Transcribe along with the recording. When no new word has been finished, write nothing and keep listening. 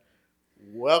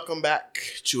Welcome back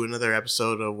to another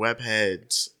episode of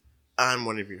Webheads. I'm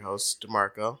one of your hosts,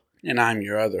 DeMarco. And I'm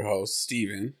your other host,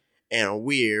 Steven. And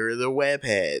we're the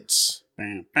Webheads.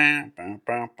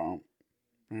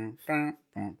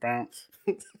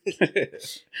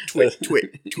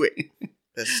 Twit.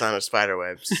 That's the sound of spider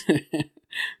webs.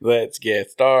 Let's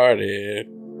get started.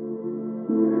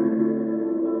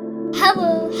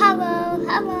 Hello.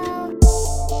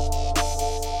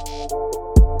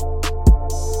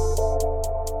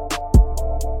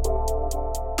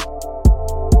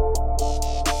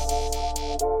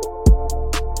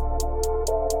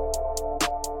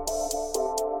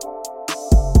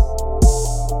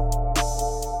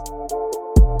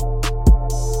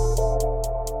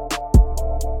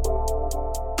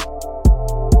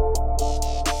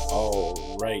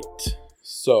 All right.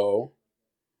 So,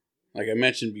 like I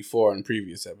mentioned before in a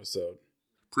previous episode,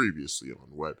 Previously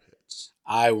on Webheads.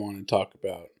 I want to talk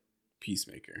about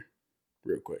Peacemaker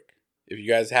real quick. If you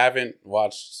guys haven't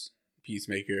watched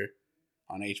Peacemaker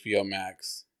on HBO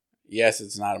Max, yes,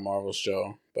 it's not a Marvel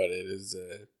show, but it is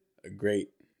a great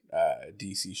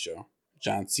DC show.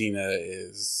 John Cena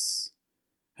is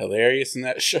hilarious in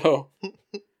that show,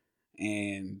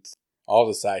 and all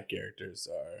the side characters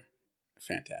are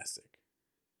fantastic.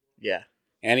 Yeah.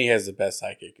 And he has the best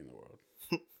sidekick in the world.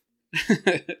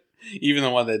 Even the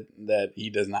one that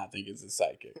he does not think is his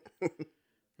sidekick.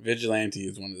 Vigilante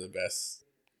is one of the best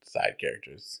side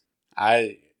characters.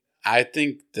 I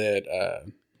think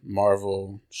that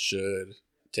Marvel should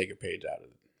take a page out of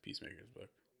Peacemaker's book.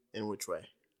 In which way?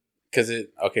 Because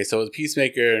so with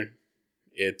Peacemaker,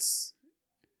 it's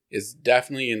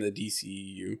definitely in the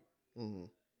DCEU,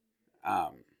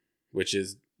 which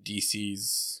is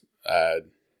DC's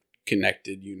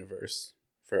connected universe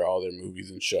for all their movies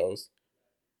and shows,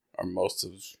 or most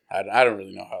of. I don't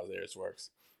really know how theirs works,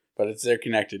 but it's their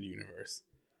connected universe.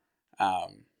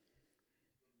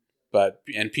 But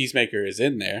Peacemaker is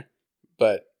in there,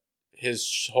 but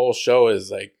his whole show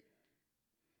is like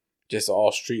just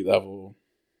all street level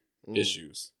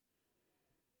issues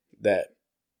that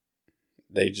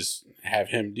they just have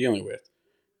him dealing with.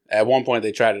 At one point,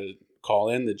 they try to call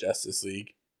in the Justice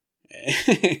League,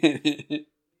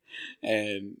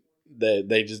 and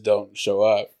they just don't show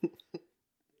up.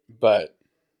 But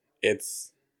it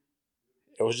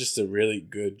was just a really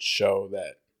good show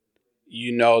that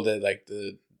that like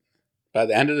by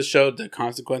the end of the show, the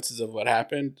consequences of what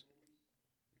happened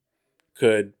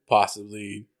could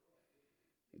possibly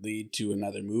lead to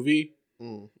another movie.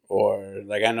 Or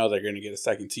like I know they're going to get a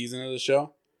second season of the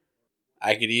show.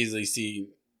 I could easily see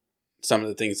some of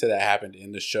the things that happened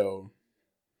in the show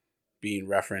being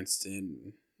referenced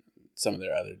in some of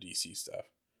their other DC stuff.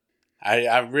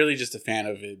 I'm really just a fan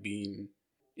of it being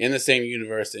in the same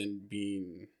universe and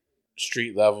being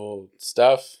street level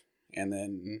stuff. And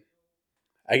then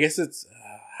I guess it's,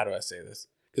 how do I say this?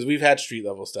 Because we've had street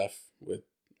level stuff with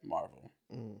Marvel.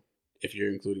 If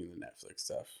you're including the Netflix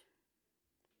stuff,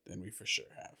 then we for sure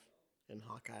have. And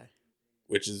Hawkeye.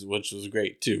 Which was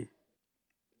great too.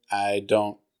 I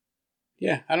don't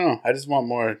know. I just want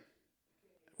more.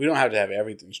 We don't have to have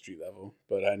everything street level,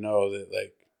 but I know that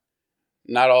like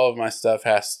not all of my stuff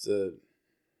has to.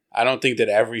 I don't think that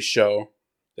every show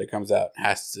that comes out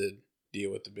has to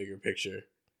deal with the bigger picture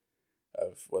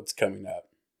of what's coming up.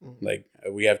 Like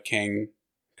we have Kang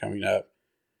coming up,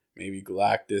 maybe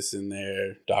Galactus in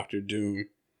there, Doctor Doom.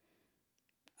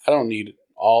 I don't need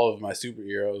all of my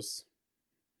superheroes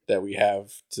that we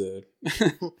have to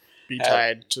be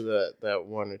tied to that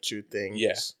one or two things.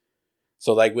 Yeah.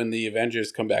 So like when the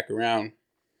Avengers come back around,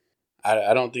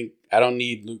 I don't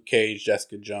need Luke Cage,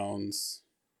 Jessica Jones,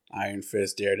 Iron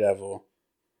Fist, Daredevil.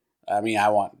 I mean, I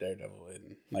want Daredevil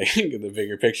in like the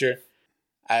bigger picture.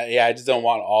 I just don't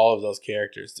want all of those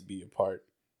characters to be a part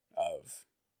of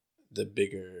the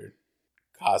bigger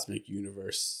cosmic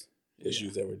universe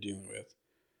issues that we're dealing with.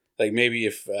 Like maybe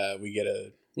if we get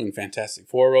when Fantastic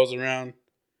Four rolls around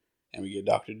and we get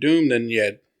Doctor Doom, then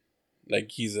like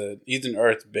he's an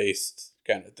Earth-based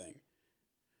kind of thing.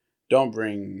 Don't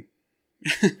bring.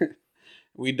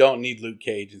 We don't need Luke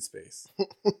Cage in space.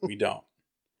 We don't.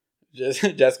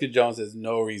 Jessica Jones has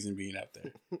no reason being up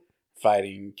there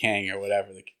fighting Kang or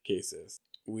whatever the case is.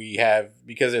 We have,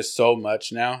 because there's so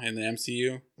much now in the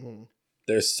MCU,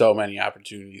 there's so many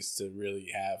opportunities to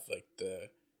really have like the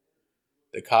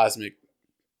cosmic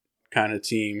kind of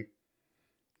team.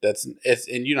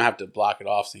 And you don't have to block it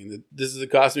off saying that this is a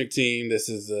cosmic team, this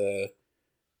is the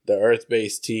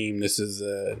Earth-based team, this is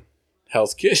a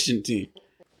Hell's Kitchen team.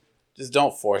 Just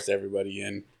don't force everybody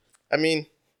in. I mean,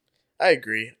 I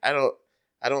agree. I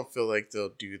don't feel like they'll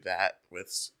do that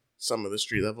with some of the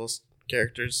street level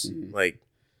characters. Mhm. Like,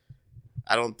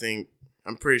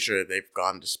 I'm pretty sure they've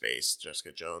gone to space.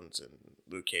 Jessica Jones and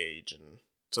Luke Cage and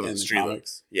some of In the the street.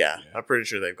 comics. Yeah, Yeah. I'm pretty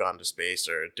sure they've gone to space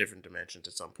or different dimensions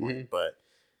at some point. Mhm. But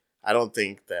I don't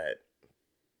think that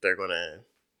they're gonna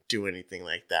do anything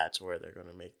like that to where they're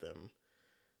gonna make them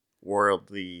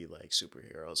worldly like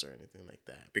superheroes or anything like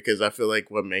that. Because I feel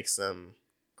like what makes them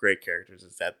great characters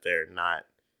is that they're not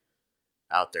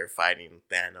out there fighting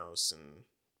Thanos and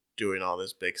doing all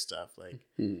this big stuff. Like,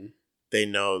 Mhm. they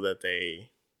know that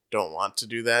they don't want to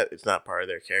do that. It's not part of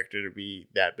their character to be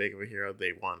that big of a hero.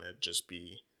 They want to just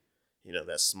be,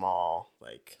 that small,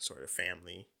 like, sort of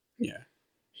family Yeah.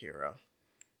 hero.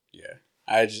 Yeah.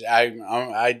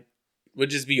 I would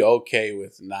just be okay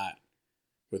with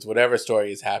whatever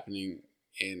story is happening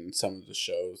in some of the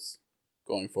shows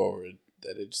going forward,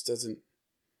 that it just doesn't.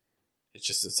 It's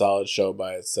just a solid show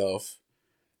by itself.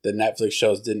 The Netflix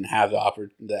shows didn't have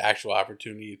the actual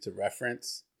opportunity to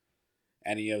reference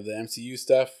any of the MCU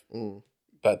stuff,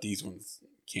 but these ones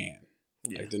can.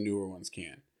 Yeah. Like the newer ones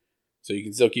can. So you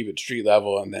can still keep it street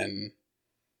level, and then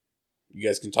you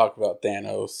guys can talk about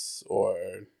Thanos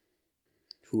or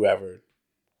whoever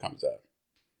comes up.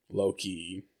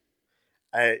 Loki.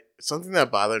 Something that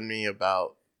bothered me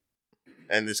about,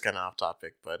 and this kind of off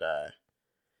topic, but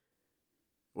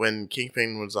when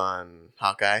Kingpin was on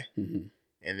Hawkeye, Mm-hmm.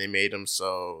 and they made him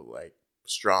so like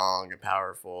strong and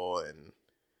powerful, and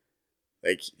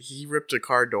like he ripped a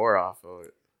car door off of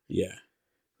it. Yeah.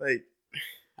 Like,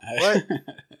 what?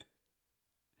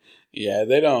 Yeah,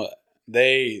 they don't.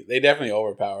 They definitely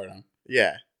overpowered him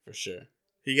Yeah, for sure.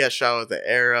 he got shot with an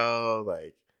arrow.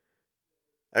 Like,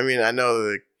 I mean, I know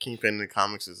the Kingpin in the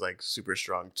comics is like super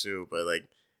strong too, but like,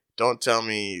 don't tell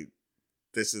me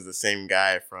this is the same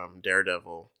guy from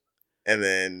Daredevil, and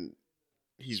then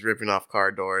he's ripping off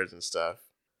car doors and stuff.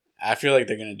 I feel like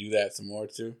they're gonna do that some more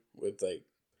too. With like,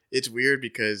 It's weird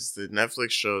because the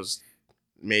Netflix shows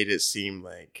made it seem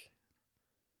like,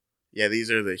 yeah, these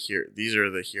are the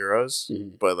heroes,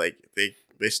 Mhm. but like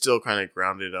they still kind of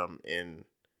grounded them in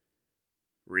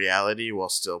reality while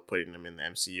still putting them in the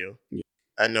MCU. Yeah.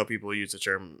 I know people use the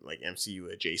term like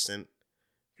MCU adjacent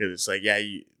because it's like, yeah,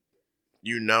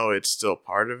 it's still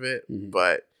part of it, Mhm.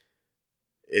 but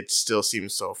it still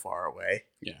seems so far away.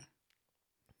 yeah,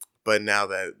 But now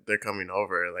that they're coming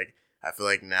over, like, I feel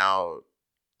like now,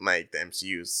 like, the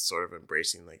MCU is sort of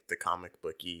embracing like the comic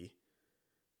booky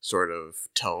sort of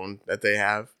tone that they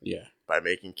have yeah, by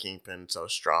making Kingpin so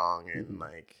strong and Mhm.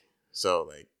 like so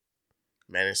like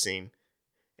menacing.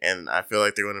 And I feel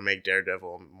like they're going to make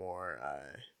Daredevil more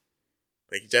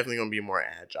like, he's definitely going to be more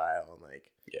agile and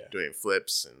like yeah. doing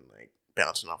flips and like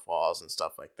bouncing off walls and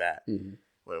stuff like that Mhm.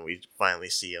 when we finally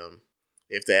see him.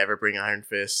 If they ever bring Iron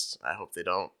Fist, I hope they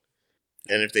don't.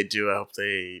 And if they do, I hope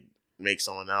they make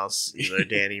someone else, either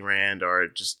Danny Rand or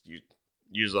just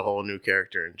use a whole new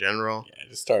character in general. Yeah,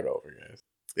 just start over, guys.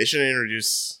 They should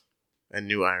introduce a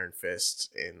new Iron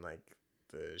Fist in like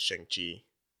the Shang-Chi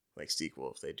like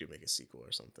sequel, if they do make a sequel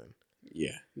or something.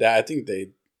 Yeah, I think they.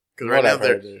 Because Right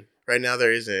right now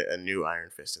there is a new Iron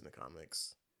Fist in the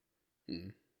comics,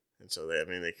 Mhm. and so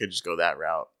they could just go that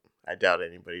route. I doubt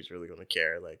anybody's really gonna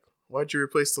care. Like, why'd you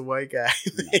replace the white guy?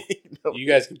 No. You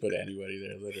guys can put anybody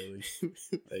there, literally.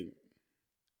 Like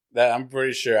that, I'm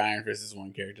pretty sure Iron Fist is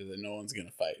one character that no one's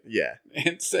gonna fight Yeah.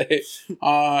 and say,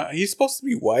 he's supposed to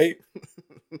be white."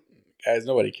 Guys,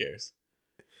 nobody cares.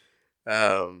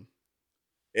 And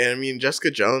I mean,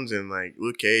 Jessica Jones and like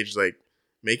Luke Cage, like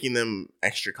making them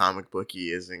extra comic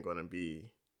booky isn't going to be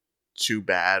too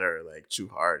bad or like too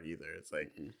hard either. It's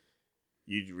like, Mhm.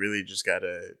 you really just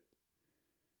gotta.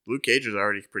 Luke Cage is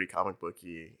already pretty comic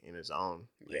booky in his own.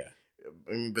 Like, Yeah.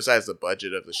 I mean, besides the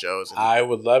budget of the shows. And, I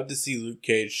would love to see Luke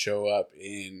Cage show up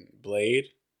in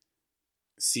Blade,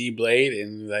 see Blade,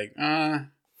 and be like,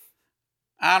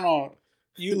 I don't.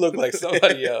 You look like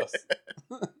somebody else.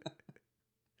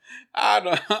 I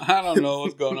don't know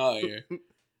what's going on here.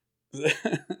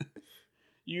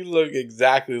 You look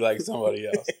exactly like somebody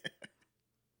else.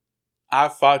 I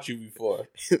fought you before.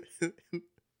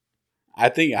 I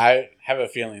think I have a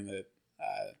feeling that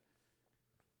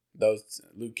those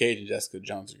Luke Cage and Jessica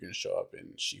Jones are going to show up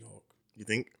in She-Hulk. You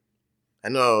think? I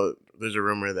know there's a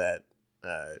rumor that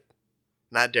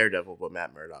not Daredevil, but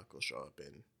Matt Murdock will show up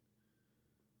in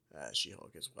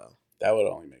She-Hulk as well. That would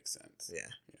only make sense. Yeah.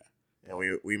 And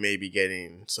we may be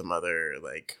getting some other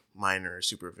like minor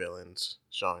supervillains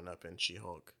showing up in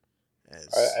She-Hulk.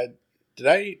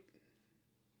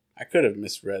 I could have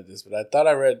misread this, but I thought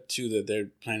I read too that they're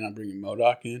planning on bringing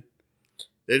MODOK in.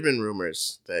 There's been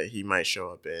rumors that he might show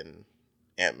up in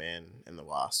Ant-Man and the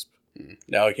Wasp.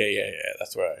 No, okay, yeah,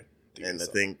 that's right. And I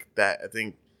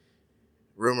think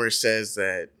rumor says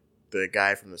that the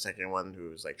guy from the second one who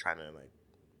was like trying to like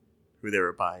who they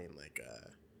were buying like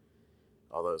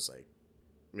all those like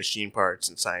machine parts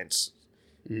and science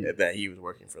that he was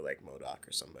working for like MODOK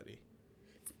or somebody.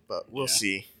 But we'll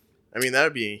see. I mean, that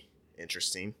would be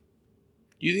interesting.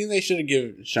 Do you think they should have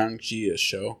given Shang-Chi a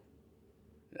show?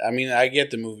 I mean, I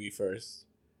get the movie first,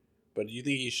 but do you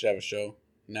think he should have a show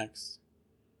next?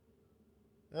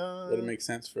 Would it make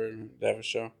sense for him to have a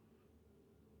show?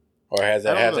 Or have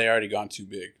they already gone too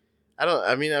big?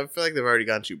 I mean, I feel like they've already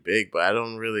gone too big, but I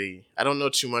don't know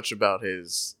too much about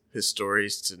his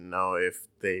stories to know if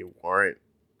they warrant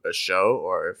a show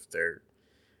or if they're,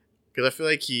 because I feel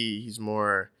like he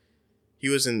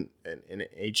was an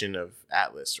agent of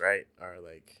Atlas, right? Or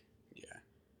like, yeah.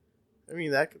 I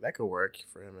mean, that could work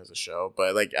for him as a show,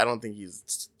 but like, I don't think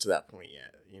he's to that point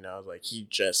yet. You know, like he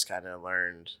just kind of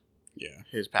learned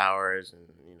his powers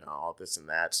and all this and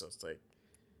that, so it's like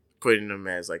putting him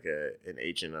as like an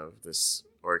agent of this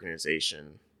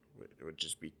organization would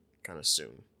just be kind of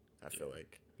soon. I feel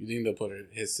like. You think they'll put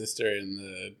his sister in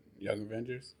the Young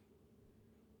Avengers?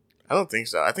 I don't think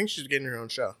so. I think she's getting her own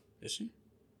show. Is she?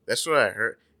 That's what I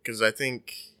heard. Because I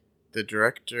think the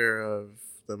director of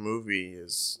the movie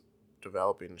is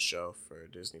developing a show for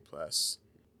Disney Plus.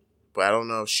 But I don't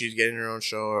know if she's getting her own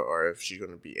show or if she's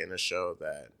going to be in a show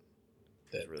that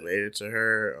is related to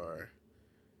her.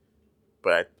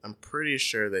 But I'm pretty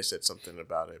sure they said something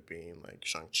about it being like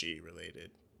Shang-Chi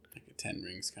related. Like a 10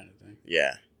 Rings kind of thing.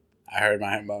 Yeah. I heard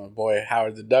about my boy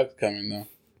Howard the Duck coming though.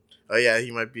 Oh yeah, he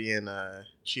might be in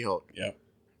She-Hulk. Yep.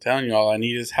 Telling you, all I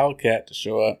need is Hellcat to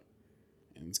show up,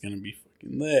 and it's gonna be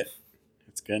fucking lit.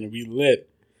 It's gonna be lit.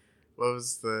 What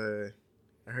was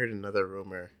I heard another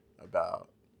rumor about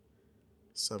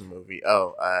some movie.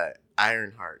 Oh,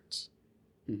 Ironheart.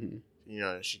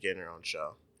 Mm-hmm. She's getting her own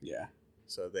show. Yeah.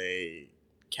 So they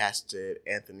casted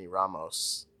Anthony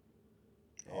Ramos,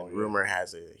 and rumor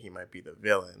has it he might be the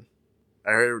villain.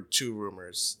 I heard two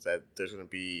rumors that there's going to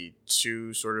be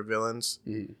two sort of villains.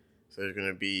 Mm-hmm. So there's going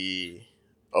to be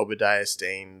Obadiah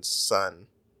Stane's son.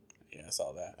 Yeah, I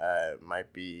saw that.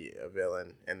 Might be a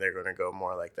villain, and they're going to go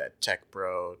more like that tech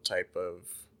bro type of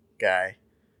guy.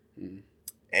 Mm-hmm.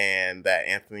 And that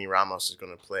Anthony Ramos is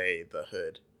going to play the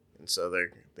Hood. And so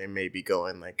they may be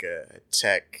going like a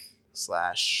tech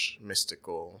 /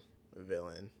 mystical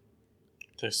villain.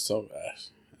 There's so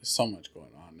much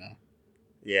going on now.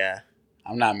 Yeah.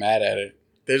 I'm not mad at it.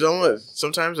 There's almost,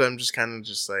 sometimes I'm just kind of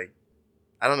just like,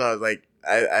 I don't know, like,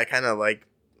 I kind of like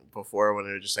before when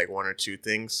it was just like one or two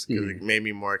things, because it made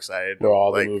me more excited. Where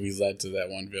all the movies led to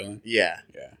that one villain. Yeah.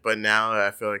 But now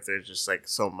I feel like there's just like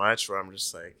so much where I'm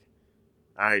just like,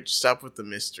 all right, stop with the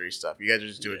mystery stuff. You guys are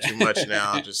just doing too much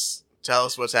now. Just tell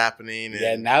us what's happening.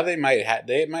 And now they might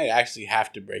actually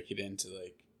have to break it into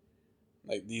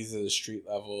like these are the street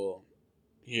level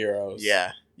heroes.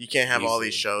 Yeah. You can't have all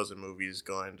these shows and movies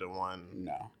going to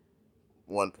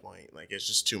one point. Like, it's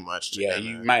just too much.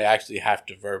 You might actually have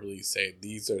to verbally say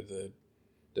these are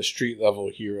the street level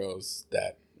heroes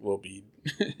that will be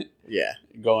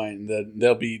going.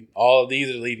 They'll be, all of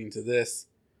these are leading to this.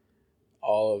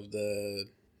 All of the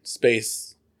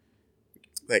space,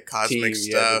 like cosmic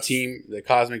stuff. The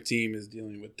cosmic team is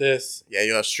dealing with this. Yeah,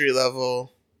 you have street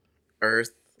level,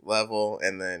 Earth level,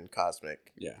 and then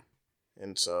cosmic. Yeah.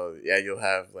 And so, you'll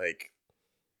have, like,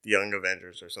 the Young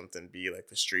Avengers or something be, like,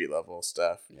 the street level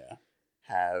stuff. Yeah.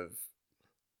 Have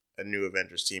a new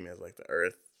Avengers team as, like, the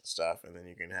Earth stuff. And then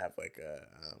you can have, like,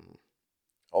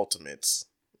 Ultimates,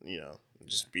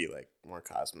 just be, like, more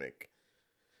cosmic.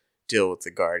 Deal with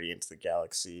the Guardians of the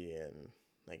Galaxy and,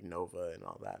 like, Nova and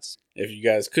all that. If you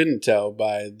guys couldn't tell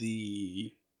by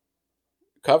the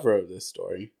cover of this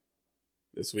story,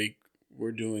 this week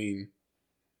we're doing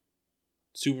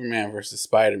Superman vs.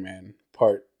 Spider-Man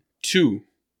Part 2.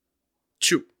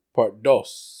 Part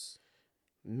dos.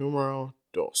 Numero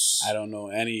dos. I don't know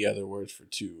any other words for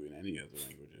two in any other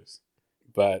languages.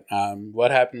 But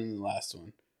what happened in the last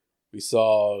one? We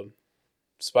saw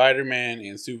Spider-Man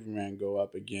and Superman go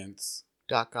up against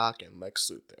Doc Ock and Lex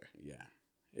Luthor. Yeah.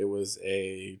 It was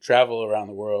a travel around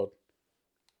the world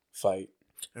fight.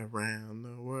 Around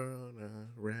the world.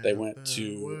 They went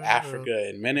to Africa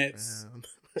in minutes.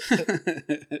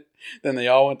 Then they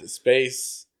all went to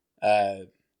space, and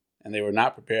they were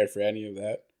not prepared for any of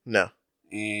that. No.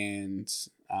 And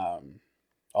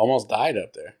almost died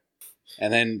up there.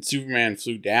 And then Superman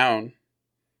flew down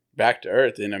back to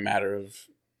Earth in a matter of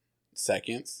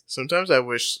seconds. Sometimes I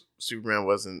wish Superman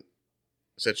wasn't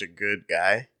such a good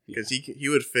guy, because he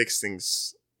would fix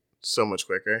things so much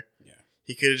quicker. Yeah.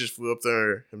 He could have just flew up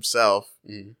there himself,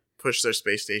 push their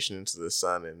space station into the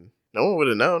sun, and no one would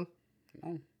have known.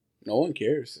 No one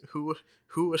cares. Who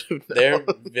would have known? They're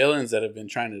villains that have been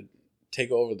trying to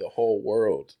take over the whole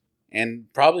world,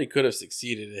 and probably could have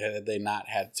succeeded had they not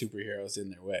had superheroes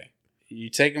in their way. You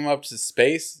take them up to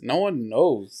space, no one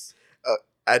knows.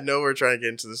 I know we're trying to get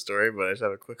into the story, but I just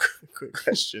have a quick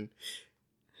question.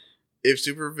 If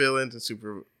supervillains and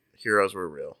superheroes were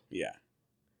real, Yeah.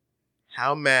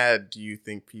 how mad do you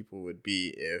think people would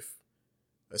be if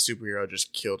a superhero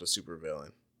just killed a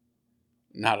supervillain?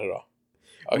 Not at all.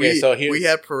 Okay, so here we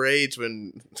had parades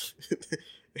when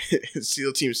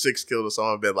SEAL Team 6 killed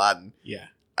Osama bin Laden. Yeah.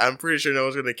 I'm pretty sure no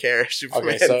one's going to care.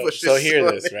 Superman so hear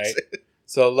this, right?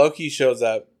 So Loki shows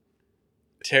up,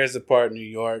 tears apart New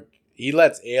York. He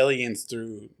lets aliens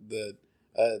through the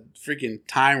freaking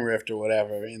time rift or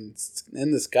whatever in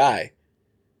the sky.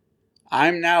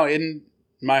 I'm now in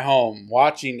my home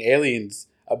watching aliens,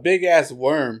 a big ass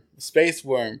worm, space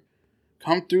worm,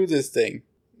 come through this thing,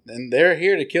 and they're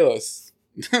here to kill us.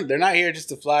 They're not here just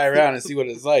to fly around and see what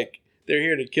it's like. They're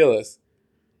here to kill us.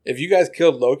 If you guys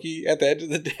killed Loki at the end of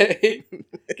the day,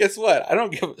 guess what? I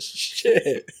don't give a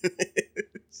shit.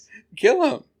 Kill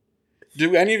him.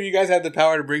 Do any of you guys have the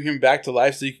power to bring him back to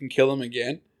life so you can kill him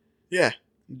again? Yeah.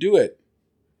 Do it.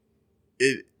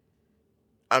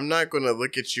 I'm not going to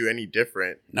look at you any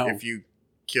different No. if you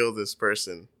kill this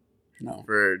person No.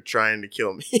 for trying to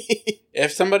kill me.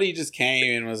 If somebody just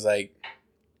came and was like,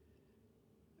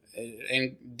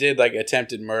 and did like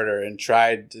attempted murder and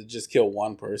tried to just kill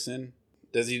one person,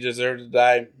 does he deserve to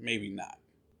die? Maybe not.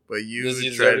 But you Does he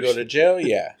deserve to go to jail?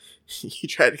 Yeah. You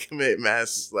tried to commit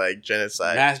mass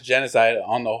genocide. Mass genocide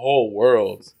on the whole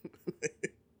world.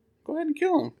 Go ahead and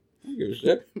kill him. I don't give a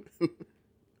shit.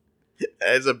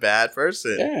 As a bad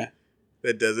person. Yeah.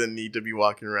 That doesn't need to be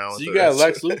walking around So with you the got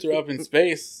rest Lex of- Luthor up in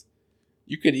space.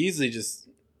 You could easily just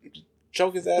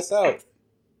choke his ass out.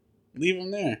 Leave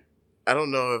him there. I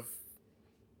don't know if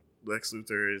Lex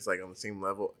Luthor is on the same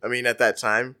level. I mean, at that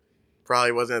time,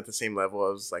 probably wasn't at the same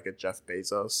level as a Jeff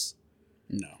Bezos.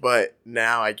 No. But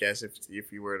now, I guess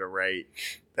if you were to write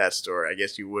that story, I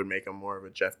guess you would make him more of a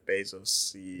Jeff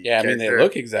Bezos-y Yeah, I mean, they character.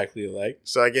 look exactly alike.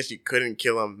 So I guess you couldn't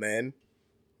kill him then,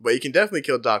 but you can definitely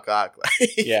kill Doc Ock.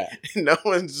 Yeah. no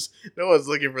one's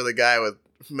looking for the guy with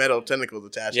metal tentacles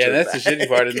attached. Yeah, to his that's the back. shitty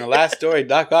part. In the last story,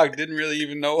 Doc Ock didn't really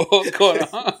even know what was going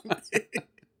on.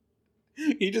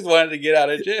 He just wanted to get out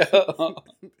of jail.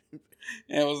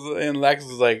 And Lex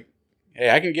was like, "Hey,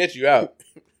 I can get you out."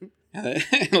 And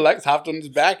Lex hopped on his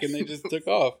back and they just took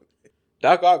off.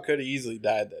 Doc Ock could have easily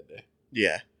died that day.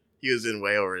 Yeah, he was in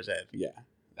way over his head. Yeah.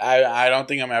 I don't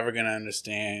think I'm ever going to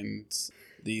understand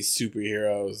these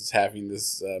superheroes having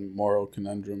this moral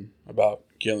conundrum about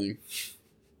killing.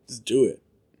 Just do it.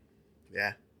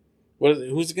 Yeah,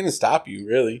 Who's going to stop you,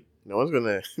 really? no one's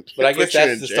gonna. But I put guess you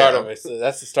that's in the jail. start of it. So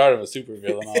that's the start of a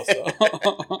supervillain,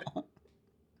 also.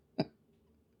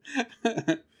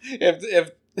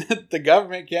 If the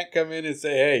government can't come in and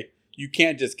say, "Hey, you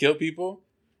can't just kill people,"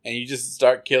 and you just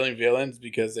start killing villains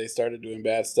because they started doing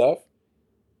bad stuff,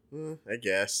 I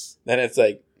guess. then it's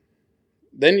like,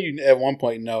 then you at one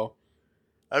point know.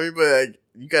 I mean, but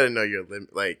you got to know your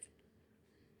limit.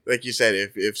 Like you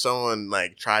said, if someone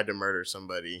tried to murder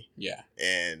somebody, Yeah.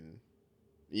 and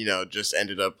just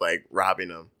ended up robbing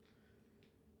them,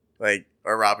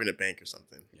 or robbing a bank or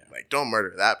something, Yeah. don't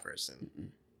murder that person. Mm-mm.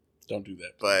 Don't do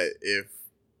that. But if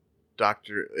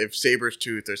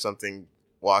Sabretooth or something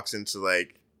walks into a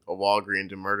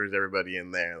Walgreens and murders everybody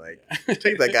in there,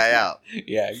 take that guy out.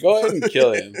 Yeah, go ahead and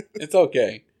kill him. It's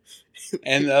okay.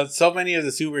 And so many of the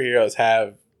superheroes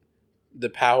have the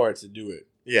power to do it.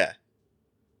 Yeah.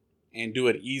 And do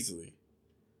it easily.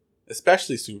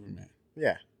 Especially Superman.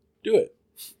 Yeah. Do it.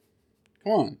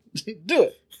 Come on. Do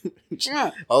it. Come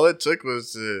on. All it took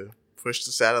was to push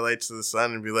the satellites to the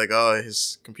sun and be like, oh,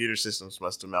 his computer systems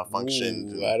must have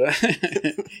malfunctioned.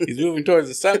 Ooh, he's moving towards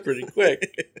the sun pretty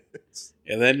quick.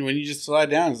 And then when you just slide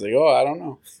down, it's like, oh, I don't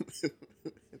know.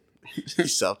 He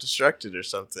self-destructed or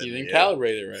something. You didn't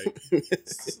calibrate it right.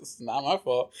 It's not my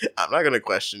fault. I'm not going to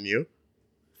question you.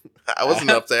 I wasn't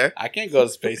up there. I can't go to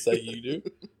space like you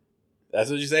do. That's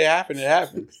what you say happened. It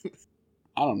happened.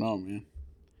 I don't know, man.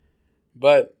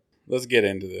 But let's get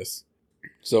into this.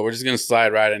 So we're just going to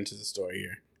slide right into the story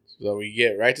here. So we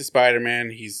get right to Spider-Man.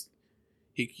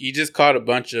 He just caught a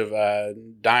bunch of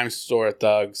dime store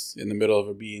thugs in the middle of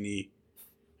a B&E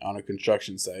on a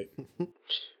construction site.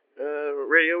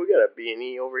 Radio, we got a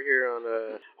B&E over here on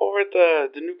Over at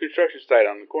the new construction site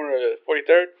on the corner of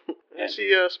 43rd. I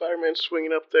see Spider-Man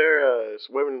swinging up there,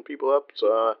 waving people up. So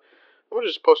I'm gonna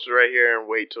just post it right here and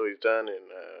wait till he's done, and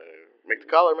Make the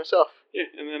collar myself. Yeah,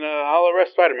 and then I'll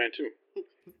arrest Spider-Man too.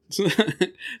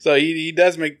 So he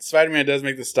does make Spider-Man does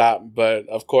make the stop, but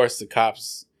of course the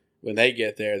cops, when they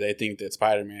get there, they think that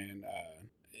Spider-Man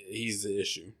he's the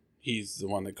issue. He's the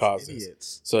one that caused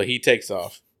this. So he takes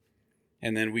off,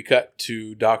 and then we cut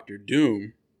to Dr.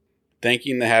 Doom,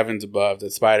 thanking the heavens above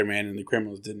that Spider-Man and the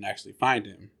criminals didn't actually find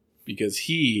him, because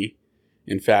he,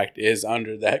 in fact, is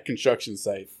under that construction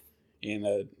site in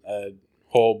a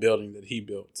whole building that he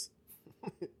built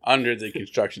under the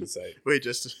construction site. Wait,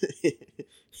 just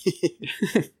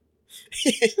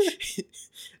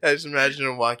I just imagine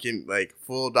him walking like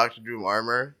full Dr. Doom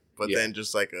armor, but then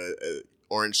just like a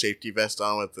orange safety vest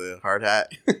on with the hard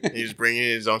hat. And he's bringing in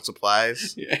his own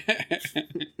supplies. Yeah.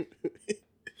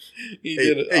 He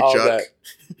did all Chuck. That.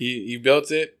 He built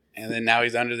it, and then now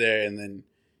he's under there, and then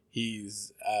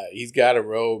he's got a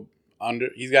robe under.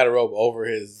 He's got a robe over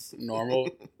his normal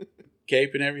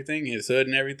cape and everything, his hood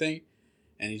and everything,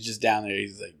 and he's just down there.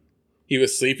 He's like, he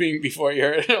was sleeping before he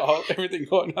heard everything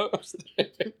going up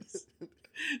upstairs.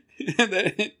 And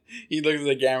then he looks at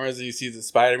the cameras and he sees the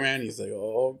Spider-Man. He's like,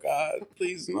 "Oh God,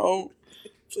 please no,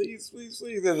 please, please,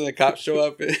 please!" And then the cops show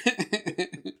up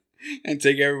and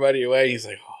take everybody away. He's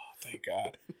like, "Oh, thank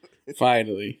God,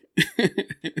 finally!"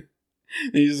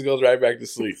 And he just goes right back to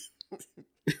sleep.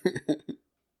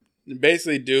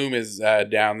 Basically, Doom is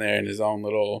down there in his own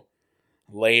little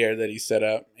layer that he set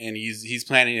up, and he's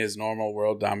planning his normal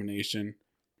world domination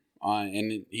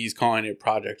and he's calling it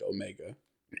Project Omega.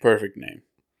 Perfect name.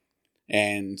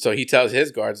 And so he tells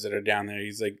his guards that are down there,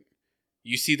 he's like,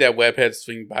 "You see that webhead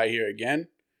swing by here again?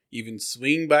 Even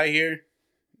swing by here?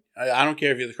 I don't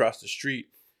care if he's across the street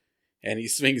and he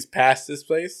swings past this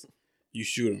place, you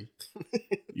shoot him.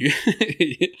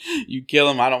 You kill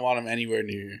him. I don't want him anywhere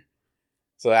near here."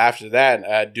 So after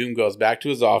that, Doom goes back to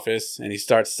his office and he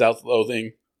starts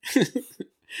self-loathing.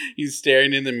 He's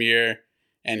staring in the mirror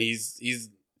and he's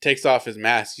takes off his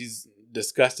mask. He's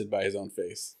disgusted by his own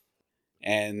face.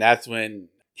 And that's when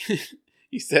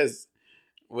he says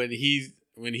when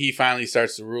he finally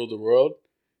starts to rule the world,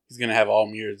 he's going to have all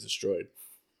mirrors destroyed.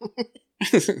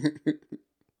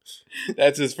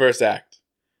 That's his first act.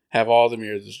 Have all the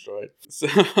mirrors destroyed. So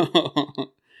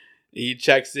he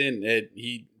checks in.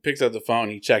 He picks up the phone.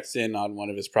 He checks in on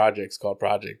one of his projects called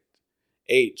Project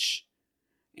H.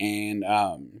 And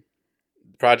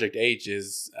Project H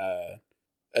is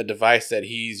a device that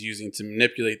he's using to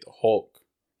manipulate the Hulk.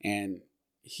 And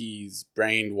he's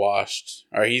brainwashed,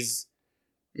 or he's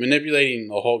manipulating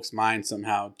the Hulk's mind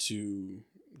somehow to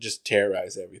just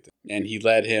terrorize everything. And he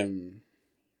led him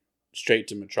straight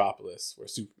to Metropolis, where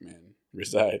Superman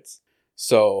resides.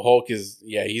 So Hulk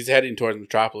he's heading towards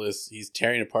Metropolis. He's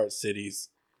tearing apart cities,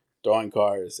 throwing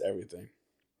cars, everything.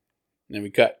 And then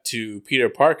we cut to Peter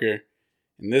Parker,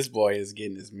 and this boy is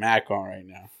getting his Mac on right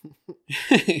now.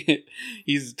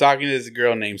 He's talking to this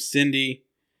girl named Cindy,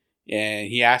 and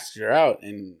he asks her out,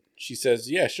 and she says,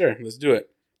 "Yeah, sure, let's do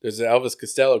it. There's an Elvis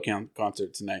Costello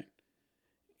concert tonight."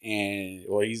 And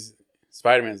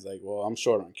Spider-Man's like, "Well, I'm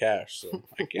short on cash, so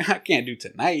I can't do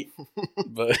tonight,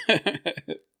 but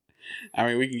I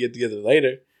mean, we can get together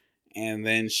later." And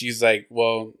then she's like,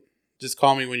 "Well, just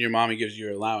call me when your mommy gives you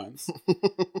your allowance."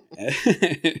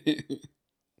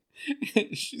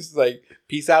 She's like,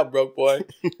 "Peace out, broke boy,"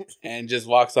 and just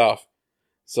walks off.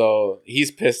 So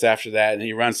he's pissed after that, and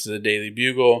he runs to the Daily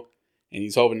Bugle, and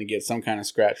he's hoping to get some kind of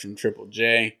scratch from Triple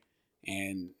J,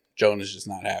 and Jonah's just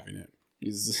not having it.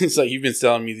 It's like, "You've been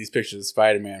selling me these pictures of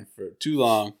Spider-Man for too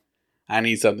long. I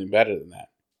need something better than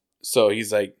that." So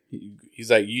he's like, "You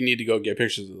need to go get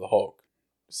pictures of the Hulk."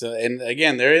 So, and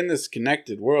again, they're in this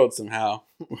connected world somehow,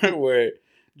 where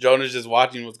Jonah's just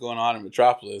watching what's going on in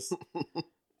Metropolis.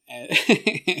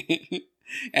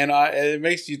 And it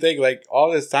makes you think, like,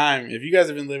 all this time, if you guys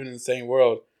have been living in the same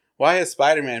world, why has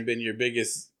Spider-Man been your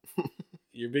biggest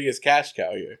cash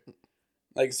cow here?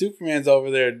 Like, Superman's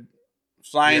over there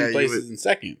flying places in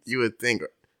seconds. You would think.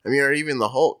 I mean, or even the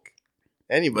Hulk.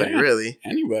 Anybody, really.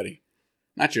 Anybody.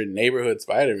 Not your neighborhood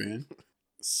Spider-Man.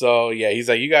 So, yeah, he's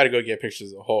like, "You got to go get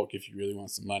pictures of Hulk if you really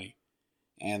want some money."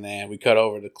 And then we cut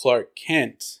over to Clark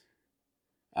Kent,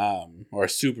 or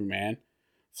Superman,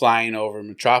 flying over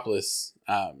Metropolis.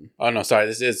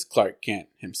 This is Clark Kent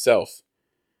himself.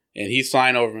 And he's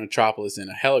flying over Metropolis in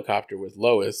a helicopter with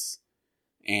Lois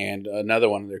and another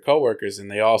one of their coworkers,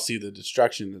 and they all see the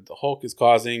destruction that the Hulk is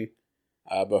causing.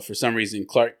 But for some reason,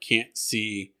 Clark can't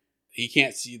see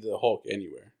the Hulk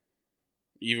anywhere.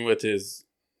 Even with his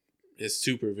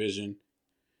supervision,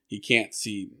 he can't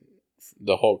see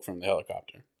the Hulk from the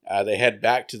helicopter. They head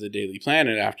back to the Daily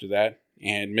Planet after that,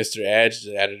 and Mr. Edge,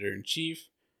 the editor-in-chief,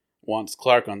 wants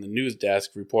Clark on the news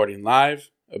desk reporting live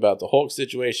about the Hulk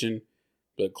situation,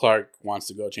 but Clark wants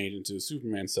to go change into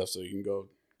Superman stuff so he can go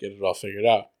get it all figured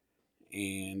out.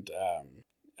 And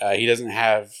he doesn't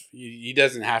have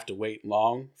to wait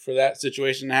long for that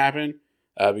situation to happen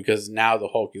because now the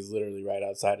Hulk is literally right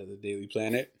outside of the Daily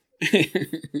Planet.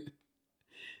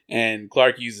 And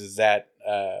Clark uses that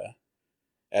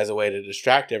as a way to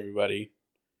distract everybody.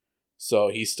 So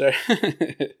he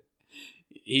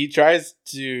tries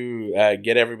to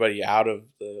get everybody out of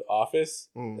the office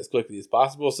as quickly as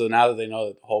possible. So now that they know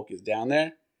that the Hulk is down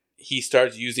there, he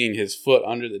starts using his foot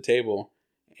under the table.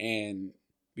 And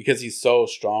because he's so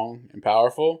strong and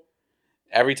powerful,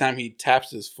 every time he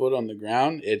taps his foot on the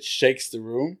ground, it shakes the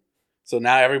room. So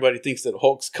now everybody thinks that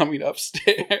Hulk's coming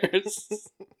upstairs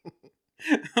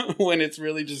when it's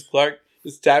really just Clark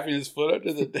just tapping his foot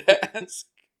under the desk.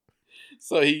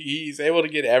 So he's able to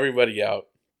get everybody out.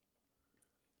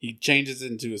 He changes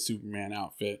into a Superman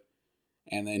outfit,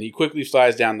 and then he quickly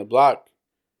flies down the block,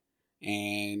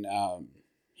 and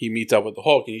he meets up with the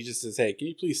Hulk, and he just says, "Hey, can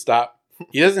you please stop?"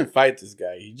 He doesn't fight this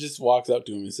guy. He just walks up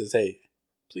to him and says, "Hey,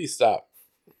 please stop."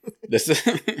 This is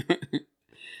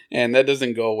and that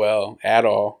doesn't go well at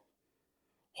all.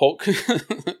 Hulk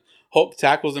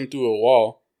tackles him through a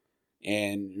wall,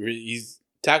 and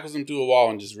tackles him through a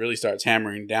wall and just really starts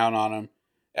hammering down on him.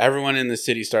 Everyone in the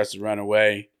city starts to run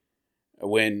away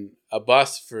when a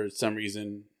bus, for some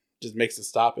reason, just makes a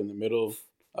stop in the middle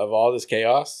of all this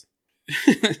chaos.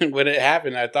 When it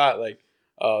happened, I thought, like,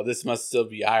 oh, this must still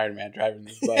be Iron Man driving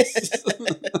this bus.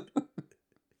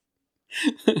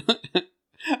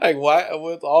 Like, why,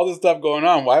 with all this stuff going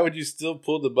on, why would you still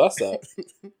pull the bus up?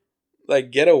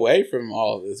 Like, get away from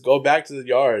all of this. Go back to the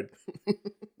yard.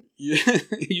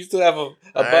 You still have a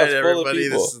bus full of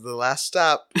people. This is the last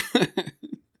stop.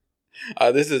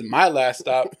 This is my last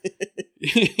stop.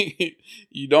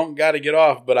 You don't got to get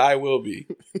off, but I will be.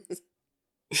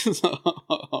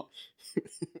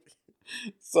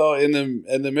 So in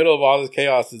the middle of all this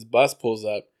chaos, this bus pulls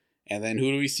up, and then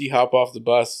who do we see hop off the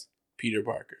bus? Peter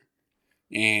Parker.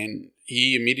 And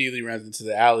he immediately runs into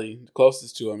the alley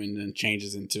closest to him and then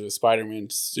changes into a Spider-Man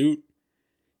suit.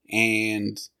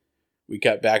 And we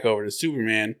cut back over to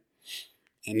Superman,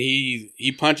 and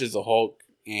he punches the Hulk,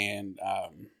 and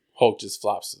Hulk just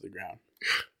flops to the ground.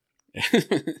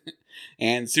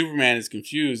 And Superman is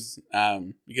confused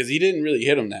because he didn't really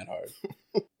hit him that hard.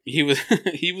 He was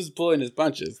pulling his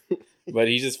punches, but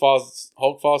he just falls.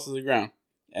 Hulk falls to the ground,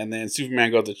 and then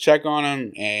Superman goes to check on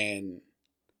him, and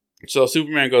so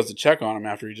Superman goes to check on him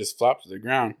after he just flopped to the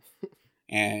ground,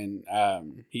 and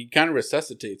he kind of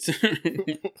resuscitates him.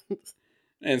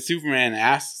 And Superman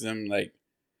asks him, like,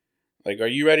 are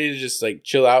you ready to just, like,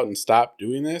 chill out and stop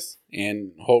doing this?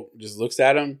 And Hulk just looks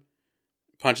at him,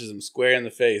 punches him square in the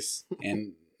face,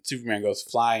 and Superman goes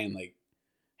flying, like,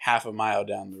 half a mile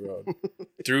down the road,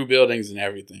 through buildings and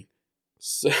everything.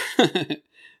 So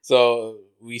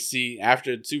we see,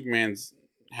 after Superman's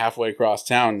halfway across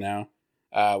town now,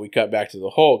 we cut back to the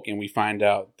Hulk, and we find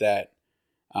out that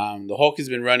the Hulk has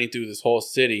been running through this whole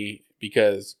city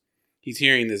because he's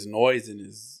hearing this noise in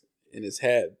his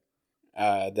head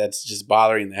that's just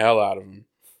bothering the hell out of him.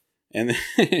 And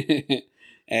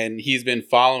and he's been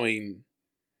following,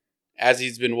 as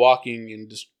he's been walking and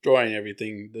destroying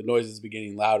everything, the noise is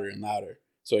getting louder and louder.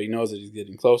 So he knows that he's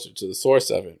getting closer to the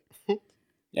source of it.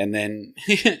 And then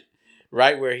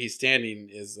right where he's standing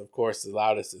is, of course, the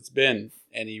loudest it's been.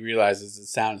 And he realizes the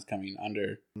sound is coming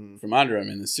from under him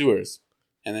in the sewers.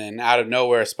 And then out of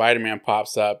nowhere, Spider-Man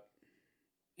pops up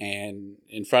and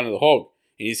in front of the Hulk,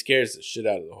 and he scares the shit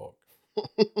out of the Hulk.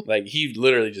 Like, he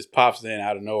literally just pops in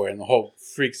out of nowhere, and the Hulk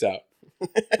freaks out.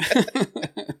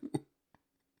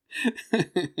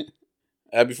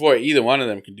 Before either one of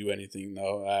them can do anything,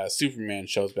 though, Superman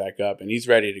shows back up, and he's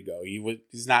ready to go.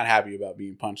 He's not happy about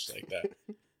being punched like that.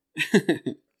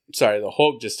 Sorry, the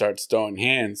Hulk just starts throwing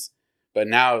hands, but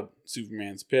now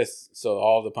Superman's pissed, so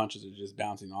all the punches are just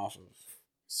bouncing off of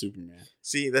Superman.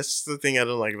 See, that's the thing I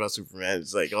don't like about Superman.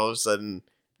 It's like all of a sudden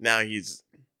now he's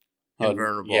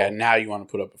invulnerable. Yeah, now you want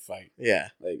to put up a fight.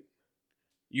 Yeah. Like,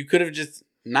 you could have just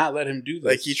not let him do this.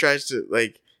 Like, he tries to,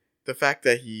 like, the fact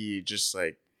that he just,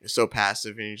 like, is so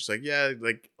passive and he's just like, yeah,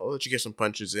 like, I'll let you get some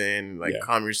punches in, like,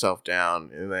 calm yourself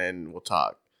down, and then we'll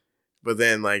talk. But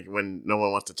then, like, when no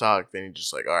one wants to talk, then he's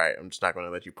just like, all right, I'm just not going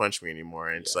to let you punch me anymore.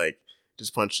 And it's like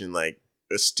just punching, like,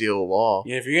 a steel wall.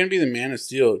 Yeah, if you're going to be the Man of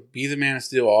Steel, be the Man of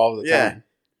Steel all the time.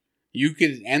 You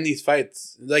could end these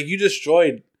fights. Like, you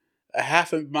destroyed a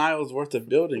half a mile's worth of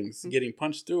buildings getting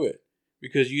punched through it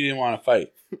because you didn't want to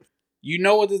fight. You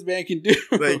know what this man can do.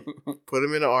 Like, put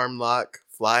him in an arm lock,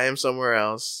 fly him somewhere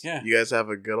else. Yeah. You guys have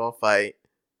a good old fight,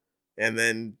 and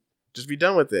then just be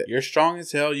done with it. You're strong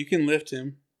as hell. You can lift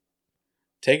him.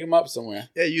 Take him up somewhere.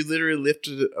 Yeah, you literally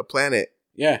lifted a planet.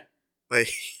 Yeah.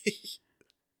 Like,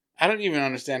 I don't even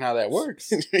understand how that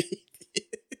works.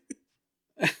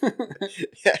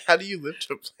 yeah, how do you lift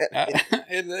a planet?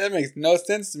 That makes no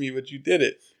sense to me, but you did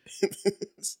it.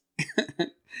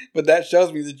 But that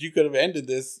shows me that you could have ended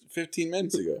this 15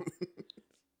 minutes ago.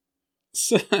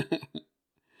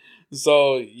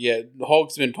 So yeah,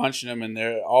 Hulk's been punching him, and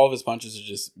all of his punches are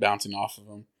just bouncing off of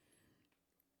him.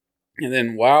 And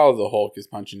then while the Hulk is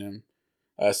punching him,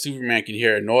 Superman can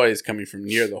hear a noise coming from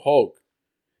near the Hulk,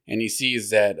 and he sees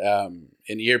that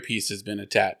an earpiece has been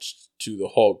attached to the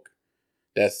Hulk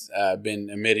that's been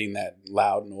emitting that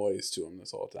loud noise to him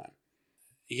this whole time.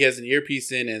 He has an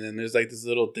earpiece in, and then there's like this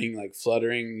little thing like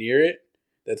fluttering near it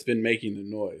that's been making the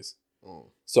noise. Oh.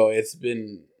 So it's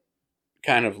been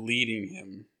kind of leading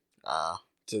him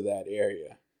to that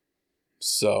area.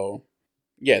 So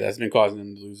yeah, that's been causing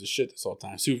him to lose his shit this whole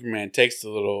time. Superman takes the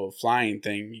little flying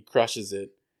thing, he crushes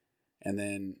it, and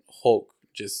then Hulk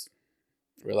just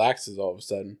relaxes all of a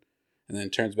sudden, and then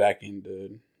turns back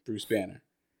into Bruce Banner.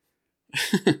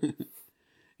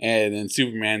 And then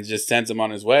Superman just sends him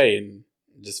on his way and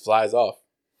just flies off.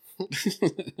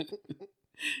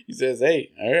 He says,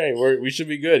 "Hey, all right, we should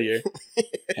be good here,"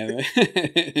 and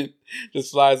then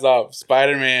just flies off.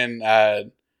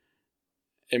 Spider-Man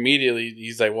immediately,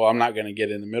 he's like, "Well, I'm not going to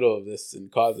get in the middle of this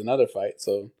and cause another fight."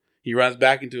 So he runs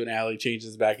back into an alley,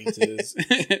 changes back into his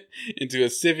into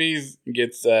his civvies,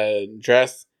 gets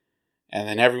dressed, and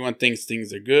then everyone thinks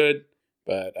things are good,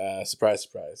 but surprise,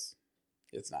 surprise,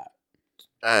 it's not.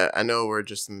 I know we're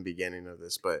just in the beginning of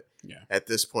this, but Yeah. At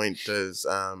this point,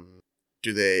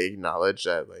 do they acknowledge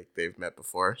that like they've met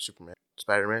before, Superman,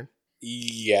 Spider-Man?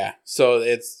 Yeah. So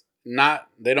it's not,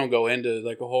 they don't go into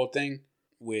like a whole thing.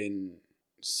 When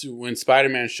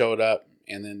Spider-Man showed up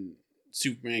and then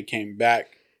Superman came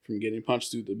back from getting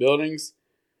punched through the buildings,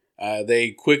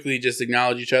 they quickly just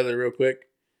acknowledge each other real quick,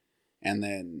 and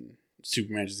then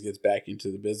Superman just gets back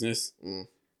into the business,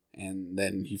 and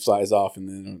then he flies off, and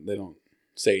then they don't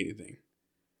say anything.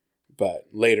 But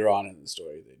later on in the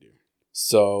story, they do.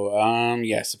 So,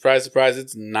 yeah, surprise, surprise,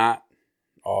 it's not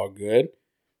all good.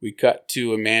 We cut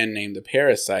to a man named the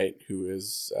Parasite, who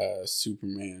is a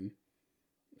Superman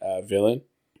villain.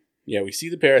 Yeah, we see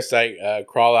the Parasite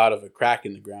crawl out of a crack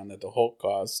in the ground that the Hulk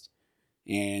caused,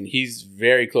 and he's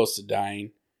very close to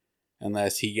dying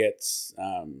unless he gets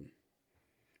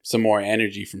some more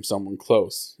energy from someone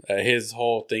close. His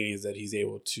whole thing is that he's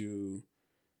able to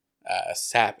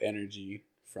sap energy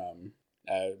from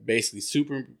basically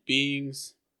super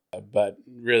beings, but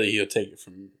really he'll take it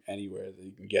from anywhere that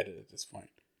he can get it at this point,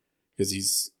 because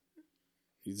he's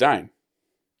dying.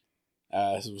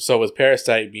 So with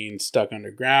Parasite being stuck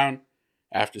underground,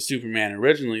 after Superman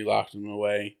originally locked him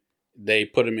away, they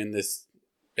put him in this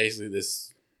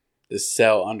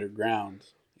cell underground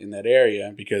in that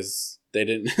area, because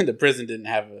the prison didn't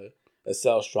have a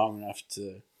cell strong enough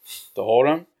to hold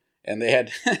him, and they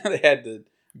had to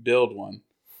build one.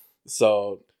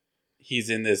 So he's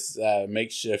in this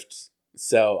makeshift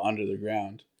cell under the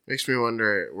ground. Makes me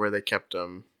wonder where they kept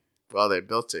him while they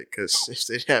built it, because if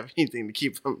they didn't have anything to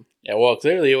keep him. Yeah, well,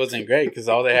 clearly it wasn't great, because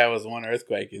all they had was one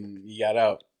earthquake and he got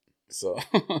out. So,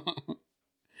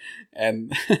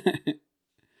 and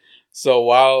so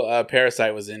while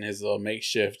Parasite was in his little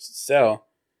makeshift cell,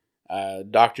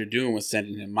 Dr. Doom was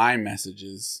sending him mind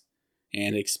messages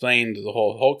and explained the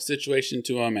whole Hulk situation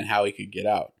to him and how he could get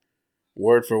out.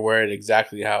 Word for word,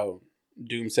 exactly how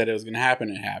Doom said it was going to happen,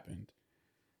 it happened.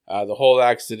 The whole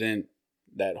accident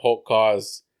that Hulk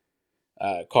caused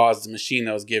the machine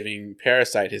that was giving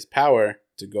Parasite his power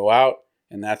to go out,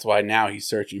 and that's why now he's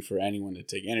searching for anyone to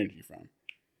take energy from.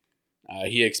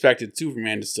 He expected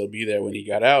Superman to still be there when he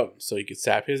got out, so he could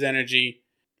sap his energy,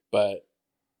 but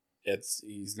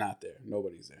he's not there.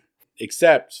 Nobody's there.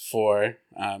 Except for,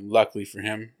 luckily for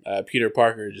him, Peter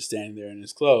Parker just standing there in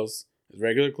his clothes, his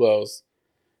regular clothes,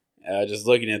 just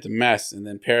looking at the mess, and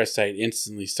then Parasite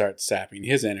instantly starts sapping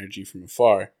his energy from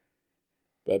afar.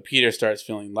 But Peter starts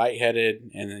feeling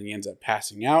lightheaded, and then he ends up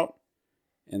passing out.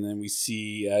 And then we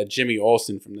see Jimmy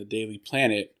Olsen from the Daily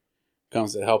Planet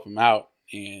comes to help him out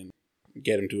and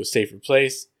get him to a safer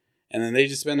place. And then they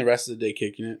just spend the rest of the day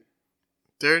kicking it.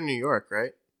 They're in New York,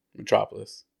 right?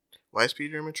 Metropolis. Why is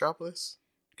Peter in Metropolis?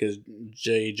 Because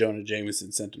J. Jonah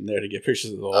Jameson sent him there to get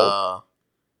pictures of the Hulk.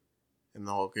 And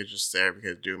the Hulk is just there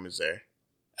because Doom is there.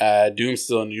 Doom's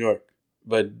still in New York.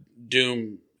 But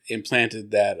Doom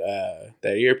implanted that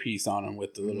earpiece on him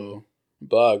with the little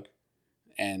bug.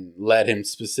 and led him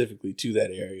specifically to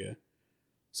that area.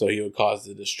 So he would cause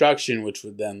the destruction, which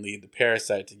would then lead the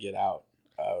parasite to get out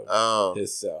of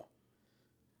his cell.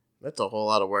 That's a whole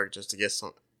lot of work just to get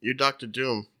some. You're Dr.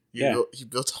 Doom. You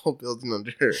built a whole building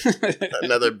under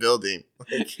another building.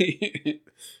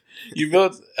 You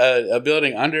built a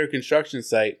building under a construction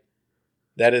site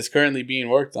that is currently being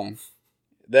worked on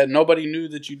that nobody knew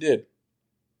that you did.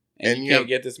 And you can't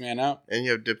get this man out. And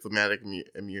you have diplomatic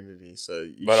immunity, so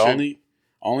only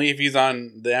if he's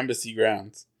on the embassy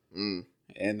grounds. Mm.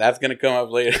 And that's going to come up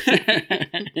later.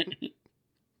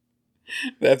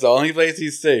 That's the only place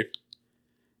he's safe.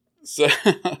 So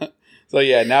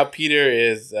yeah, now Peter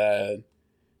is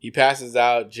he passes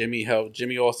out. Jimmy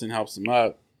Olsen helps him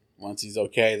up. Once he's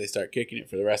okay, they start kicking it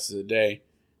for the rest of the day.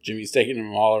 Jimmy's taking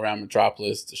him all around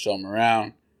Metropolis to show him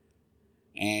around.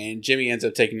 And Jimmy ends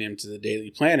up taking him to the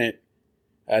Daily Planet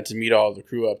to meet all the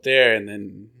crew up there. And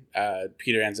then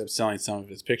Peter ends up selling some of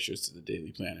his pictures to the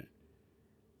Daily Planet.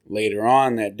 Later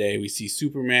on that day, we see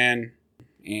Superman.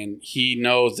 And he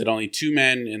knows that only 2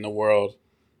 men in the world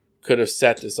could have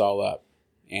set this all up.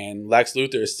 And Lex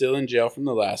Luthor is still in jail from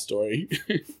the last story.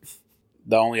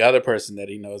 The only other person that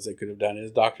he knows that could have done it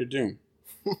is Dr. Doom.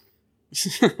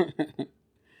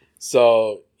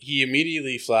 So he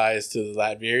immediately flies to the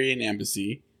Latvian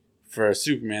embassy for a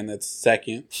Superman that's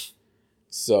second.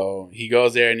 So he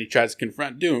goes there and he tries to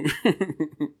confront Doom.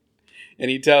 And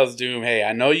he tells Doom, hey,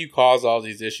 I know you caused all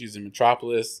these issues in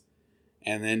Metropolis.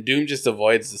 And then Doom just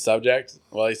avoids the subject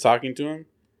while he's talking to him.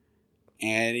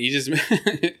 And he just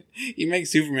he makes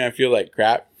Superman feel like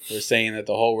crap for saying that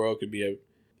the whole world could be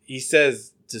he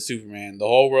says to Superman, the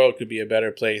whole world could be a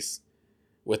better place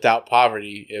without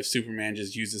poverty if Superman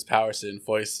just uses powers to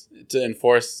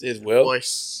enforce his will.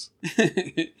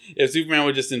 If Superman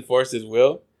would just enforce his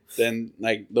will, then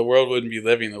like the world wouldn't be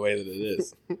living the way that it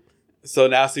is. So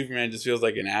now Superman just feels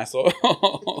like an asshole.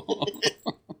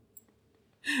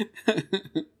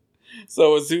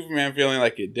 So with Superman feeling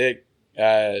like a dick,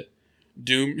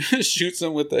 Doom shoots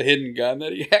him with a hidden gun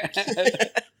that he had.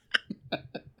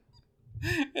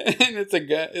 And it's a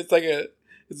gun.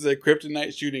 It's a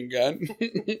kryptonite shooting gun.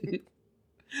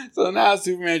 So now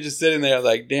Superman just sitting there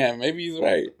like, damn, maybe he's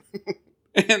right.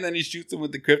 And then he shoots him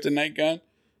with the kryptonite gun.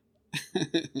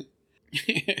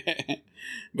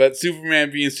 But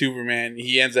Superman being Superman,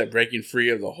 he ends up breaking free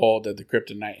of the hold that the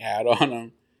kryptonite had on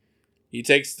him. He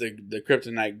takes the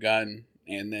kryptonite gun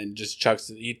and then just chucks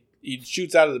it. He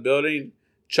shoots out of the building,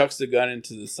 chucks the gun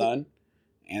into the sun,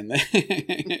 and then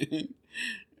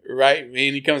when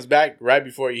he comes back right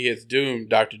before he hits Doom,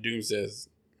 Dr. Doom says,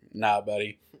 nah,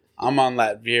 buddy, I'm on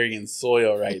Latvian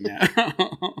soil right now.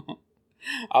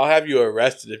 I'll have you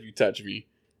arrested if you touch me.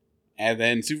 And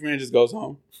then Superman just goes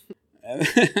home.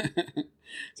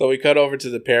 So we cut over to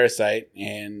the Parasite,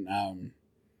 and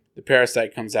the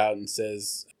Parasite comes out and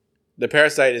says, the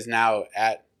Parasite is now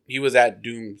he was at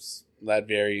Doom's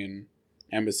Latvian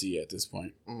embassy at this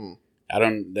point.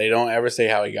 Mm-hmm. They don't ever say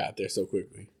how he got there so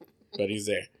quickly, but he's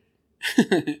there.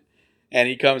 And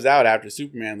he comes out after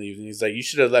Superman leaves, and he's like, you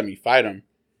should have let me fight him.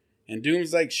 And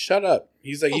Doom's like, shut up.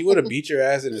 He's like, he would have beat your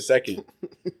ass in a second.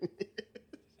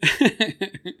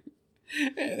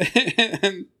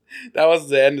 And that was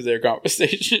the end of their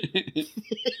conversation.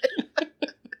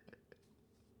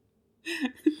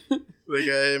 Like,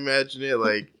 I imagine it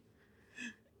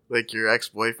like your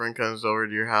ex-boyfriend comes over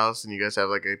to your house and you guys have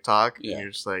like a talk, and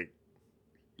you're just like,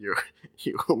 you're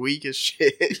weak as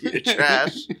shit, you're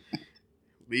trash,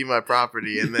 leave my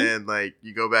property. And then like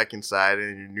you go back inside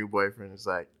and your new boyfriend is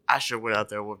like, I should have went out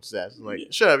there and whooped his ass. I'm like,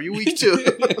 shut up, you weak too.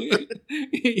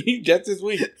 He just as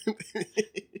weak.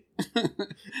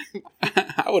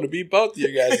 I would have beat both of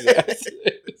you guys'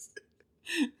 asses.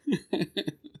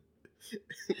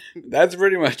 That's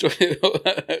pretty much what it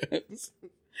was.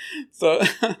 So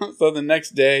the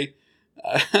next day,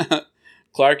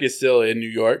 Clark is still in New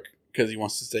York because he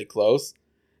wants to stay close.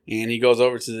 And he goes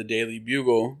over to the Daily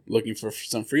Bugle looking for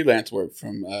some freelance work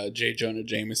from J. Jonah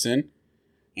Jameson.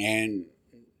 And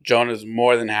Jonah's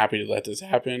more than happy to let this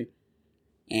happen.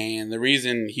 And the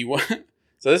reason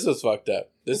so this was fucked up.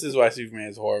 This is why Superman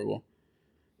is horrible.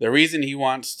 The reason he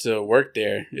wants to work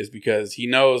there is because he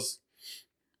knows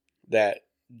that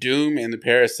Doom and the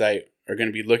Parasite are going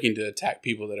to be looking to attack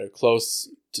people that are close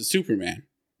to Superman,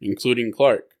 including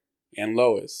Clark and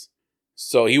Lois.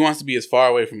 So he wants to be as far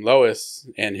away from Lois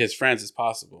and his friends as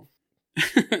possible.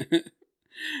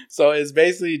 So it's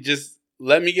basically just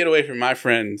let me get away from my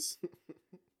friends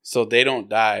so they don't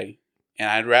die. And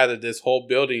I'd rather this whole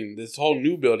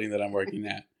new building that I'm working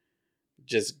at,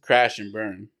 just crash and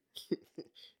burn.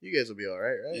 You guys will be all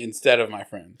right, right? Instead of my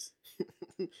friends.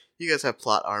 You guys have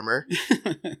plot armor.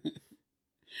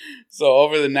 So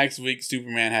over the next week,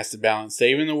 Superman has to balance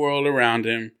saving the world around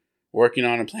him, working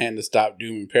on a plan to stop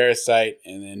Doom and Parasite,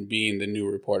 and then being the new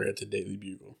reporter at the Daily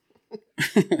Bugle.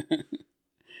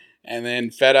 And then,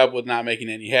 fed up with not making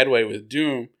any headway with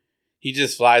Doom, he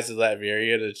just flies to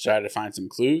Latveria to try to find some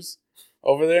clues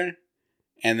over there.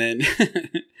 And then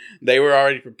they were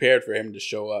already prepared for him to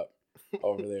show up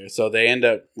over there. So they end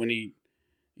up, when he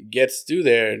gets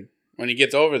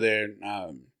over there,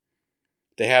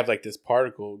 they have like this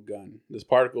particle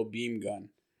beam gun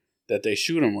that they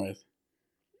shoot him with.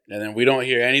 And then we don't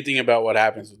hear anything about what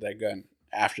happens with that gun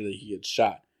after he gets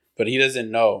shot. But he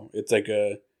doesn't know. It's like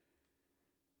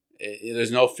there's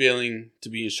no feeling to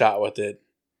being shot with it.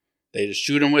 They just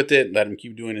shoot him with it, let him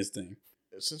keep doing his thing.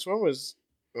 Since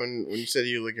when you said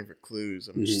you were looking for clues,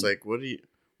 I'm just like, what are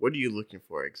you looking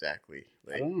for exactly?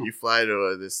 Like, you fly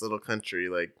to this little country,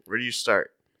 like, where do you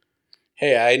start?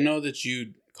 Hey, I know that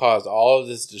you caused all of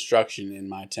this destruction in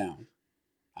my town.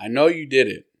 I know you did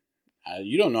it.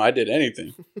 You don't know I did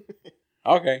anything.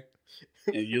 Okay.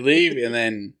 And you leave, and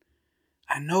then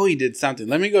I know he did something.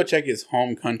 Let me go check his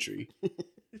home country.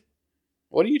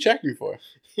 What are you checking for?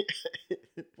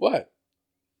 What?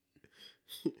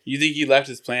 You think he left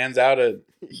his plans out at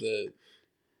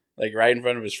right in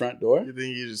front of his front door? You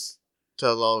think he just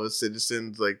tells all of his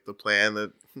citizens, like, the plan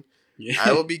that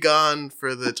I will be gone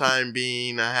for the time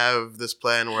being. I have this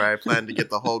plan where I plan to get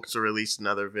the Hulk to release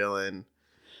another villain.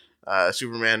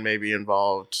 Superman may be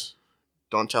involved.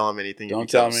 Don't tell him anything. Don't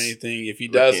tell him anything. If he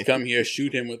does come here,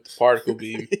 shoot him with the particle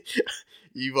beam.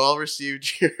 You've all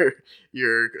received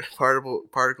your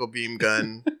particle beam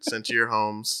gun sent to your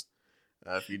homes.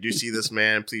 If you do see this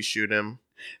man, please shoot him.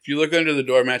 If you look under the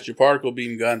doormat, your particle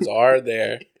beam guns are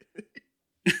there.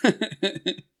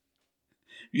 If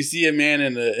you see a man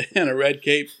in a red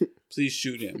cape, please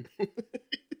shoot him.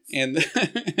 And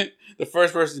the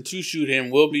first person to shoot him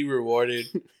will be rewarded.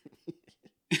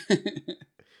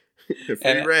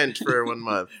 Free rent for 1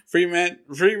 month. Free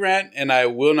rent, and I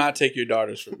will not take your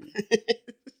daughters from you.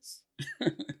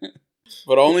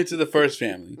 But only to the first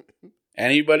family.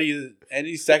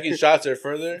 Any second shots or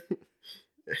further,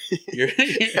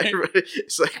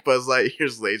 it's like Buzz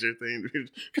Lightyear's laser thing. Pew,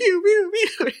 pew,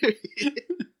 pew.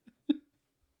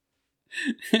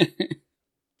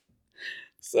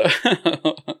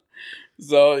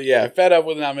 So yeah, fed up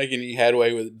with not making any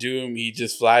headway with Doom, he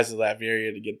just flies to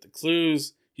Latveria to get the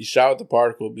clues. He's shot with the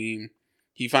particle beam.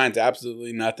 He finds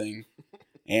absolutely nothing.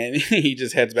 And he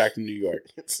just heads back to New York.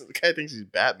 The guy thinks he's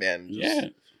Batman.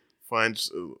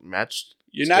 Finds matched.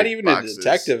 You're not even boxes. A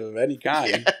detective of any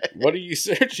kind. Yeah. What are you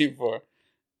searching for?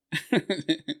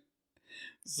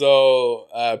 So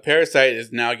Parasite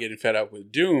is now getting fed up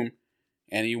with Doom,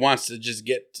 and he wants to just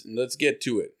let's get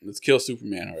to it. Let's kill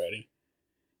Superman already.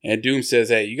 And Doom says,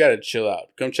 hey, you got to chill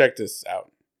out. Come check this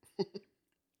out.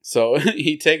 So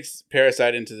he takes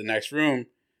Parasite into the next room,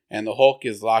 and the Hulk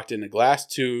is locked in a glass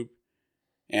tube,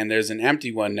 and there's an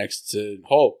empty one next to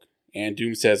Hulk. And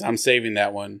Doom says, I'm saving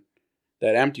that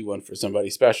empty one for somebody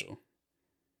special.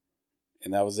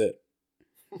 And that was it.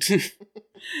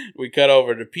 We cut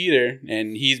over to Peter,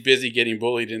 and he's busy getting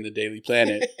bullied in the Daily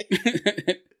Planet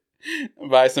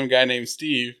by some guy named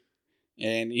Steve.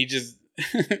 And he just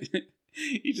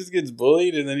gets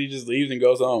bullied, and then he just leaves and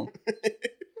goes home.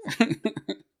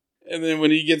 And then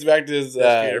when he gets back to his...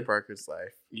 That's Peter Parker's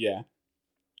life. Yeah.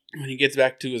 When he gets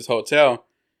back to his hotel,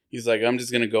 he's like, I'm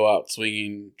just going to go out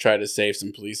swinging, try to save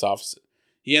some police officers.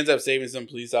 He ends up saving some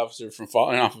police officer from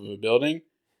falling off of a building.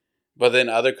 But then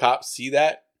other cops see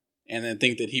that and then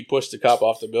think that he pushed the cop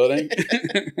off the building.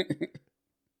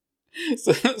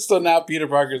 So now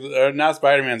now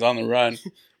Spider-Man's on the run.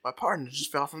 My partner just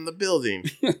fell from the building.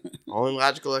 Only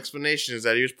logical explanation is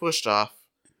that he was pushed off.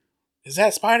 Is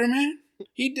that Spider-Man?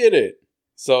 He did it.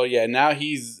 So yeah, now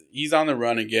he's on the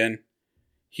run again.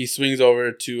 He swings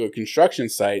over to a construction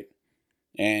site,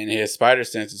 and his spider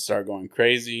senses start going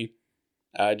crazy.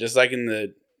 Just like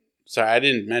sorry, I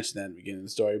didn't mention that at the beginning of the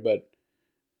story, but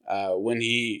when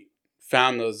he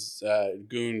found those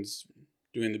goons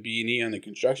doing the B&E on the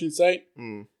construction site,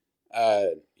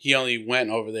 he only went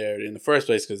over there in the first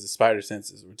place because the spider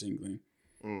senses were tingling.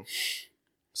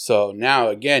 So now,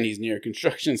 again, he's near a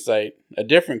construction site, a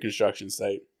different construction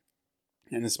site,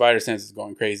 and the spider sense is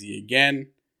going crazy again.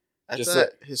 I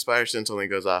thought his spider sense only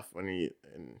goes off when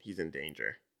he's in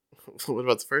danger. What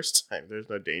about the first time? There's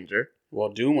no danger. Well,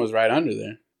 Doom was right under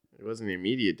there. It wasn't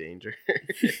immediate danger.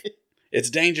 It's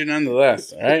danger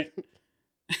nonetheless, all right?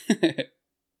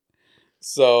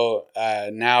 So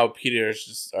now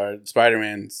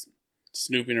Spider-Man's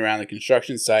snooping around the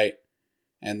construction site,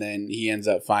 And then he ends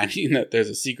up finding that there's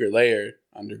a secret layer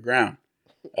underground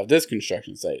of this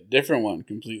construction site. Different one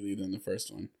completely than the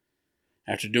first one.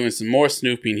 After doing some more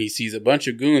snooping, he sees a bunch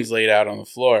of goons laid out on the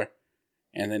floor.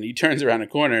 And then he turns around a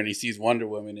corner and he sees Wonder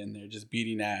Woman in there just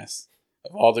beating ass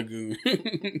of all the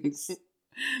goons.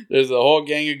 There's a whole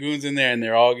gang of goons in there and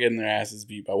they're all getting their asses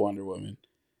beat by Wonder Woman.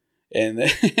 And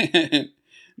then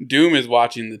Doom is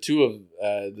watching the two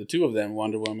of them,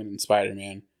 Wonder Woman and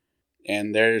Spider-Man.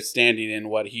 And they're standing in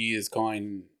what he is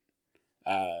calling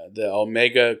the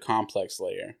Omega Complex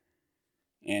layer.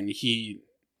 And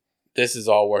this is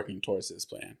all working towards his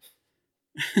plan.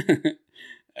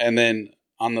 And then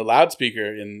on the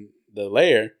loudspeaker in the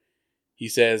layer, he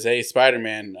says, "Hey,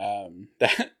 Spider-Man,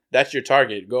 that's your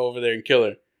target. Go over there and kill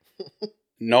her."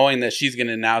 Knowing that she's going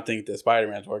to now think that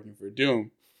Spider-Man's working for Doom.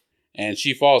 And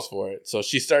she falls for it. So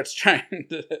she starts trying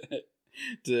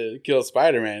to kill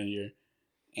Spider-Man here.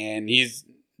 And he's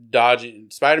dodging.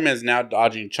 Spider-Man's now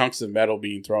dodging chunks of metal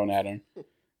being thrown at him.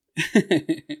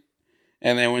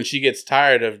 And then when she gets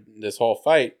tired of this whole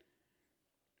fight,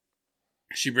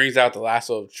 she brings out the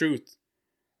lasso of truth.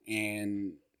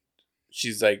 And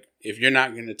she's like, "If you're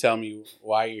not going to tell me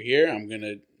why you're here, I'm going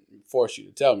to force you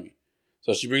to tell me."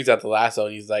 So she brings out the lasso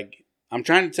and he's like, "I'm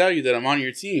trying to tell you that I'm on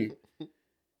your team."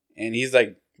 And he's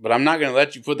like, "But I'm not going to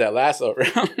let you put that lasso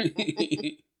around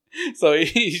me." So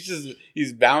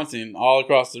he's bouncing all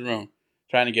across the room,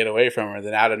 trying to get away from her.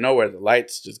 Then out of nowhere, the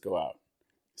lights just go out.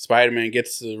 Spider-Man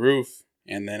gets to the roof,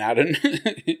 and then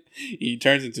he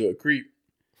turns into a creep.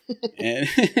 And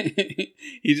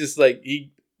he just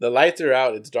the lights are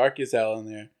out. It's dark as hell in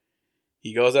there.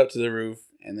 He goes up to the roof,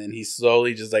 and then he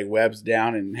slowly just webs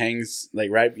down and hangs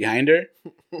right behind her.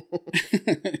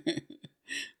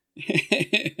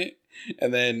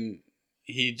 And then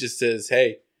he just says,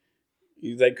 "Hey."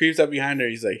 He's creeps up behind her.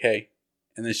 He's like, "Hey."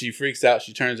 And then she freaks out.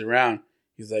 She turns around.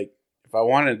 He's like, "If I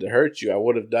wanted to hurt you, I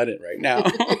would have done it right now."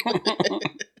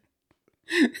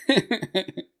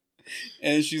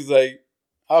 And she's like,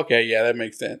 "Okay, yeah, that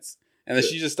makes sense." And then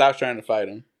she just stops trying to fight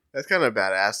him. That's kind of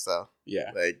badass, though.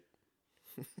 Yeah.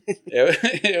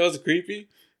 It was creepy.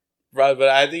 But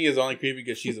I think it's only creepy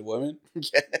because she's a woman.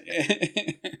 Yeah.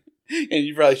 And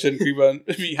you probably shouldn't creep on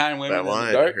behind women in the dark.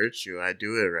 If I wanted to hurt you, I'd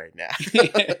do it right now.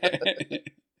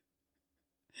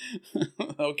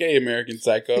 Okay, American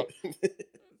Psycho.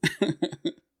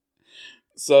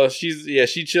 So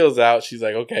she chills out. She's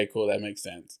like, "Okay, cool, that makes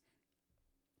sense."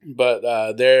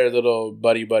 But their little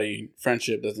buddy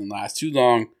friendship doesn't last too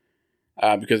long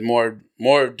because more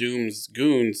of Doom's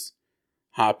goons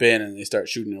hop in and they start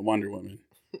shooting at Wonder Woman.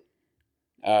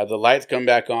 The lights come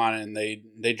back on and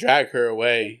they drag her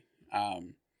away.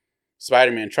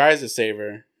 Spider-Man tries to save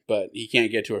her, but he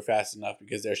can't get to her fast enough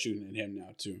because they're shooting at him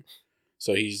now too.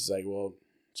 So he's like, "Well,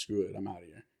 screw it, I'm out of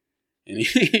here." And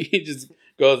he just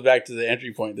goes back to the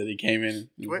entry point that he came in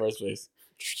the first place.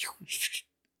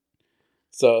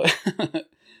 So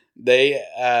they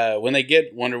when they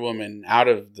get Wonder Woman out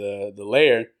of the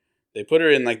lair, they put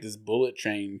her in this bullet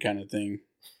train kind of thing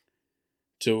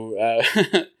to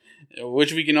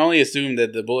which we can only assume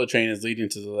that the bullet train is leading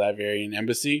to the Latvian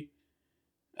embassy.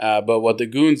 But what the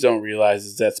goons don't realize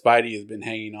is that Spidey has been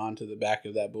hanging on to the back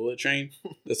of that bullet train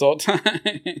this whole time.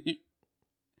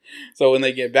 So when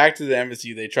they get back to the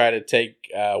embassy, they try to take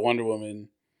Wonder Woman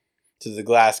to the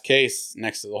glass case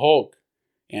next to the Hulk.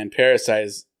 And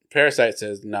Parasite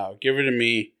says, "No, give her to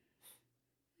me.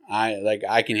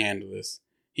 I can handle this."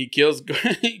 He kills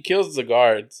the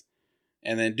guards.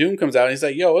 And then Doom comes out and he's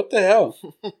like, "Yo, what the hell?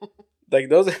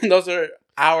 Those are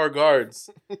our guards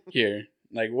here.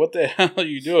 What the hell are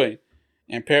you doing?"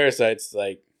 And Parasite's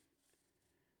like,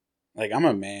 "I'm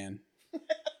a man."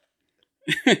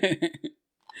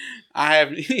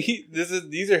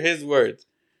 These are his words.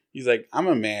 He's like, "I'm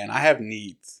a man. I have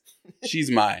needs.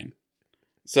 She's mine."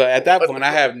 So at that point,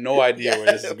 I have no idea where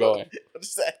this is going. What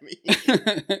does that mean?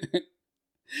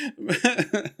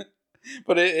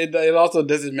 But it also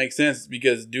doesn't make sense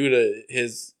because due to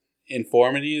his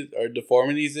infirmities or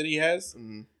deformities that he has,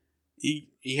 he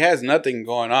has nothing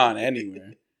going on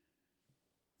anywhere.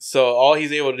 So all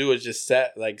he's able to do is just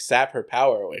sap her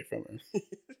power away from her.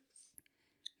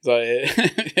 So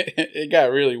it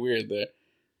got really weird there.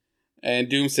 And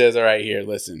Doom says, "All right, here,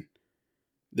 listen.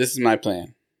 This is my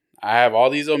plan. I have all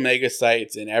these Omega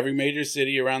sites in every major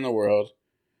city around the world.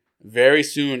 Very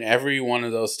soon, every one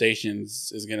of those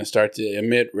stations is going to start to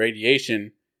emit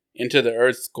radiation into the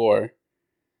Earth's core,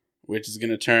 which is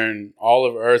going to turn all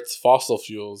of Earth's fossil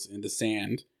fuels into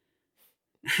sand,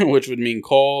 which would mean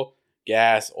coal,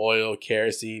 gas, oil,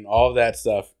 kerosene, all of that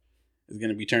stuff is going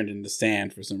to be turned into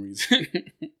sand for some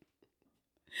reason."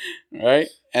 Right?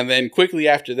 And then quickly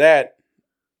after that,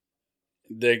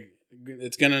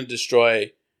 it's going to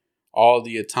destroy all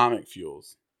the atomic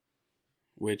fuels,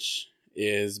 which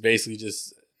is basically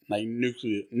just like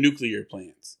nuclear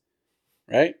plants,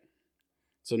 right?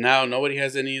 So now nobody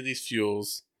has any of these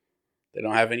fuels. They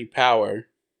don't have any power.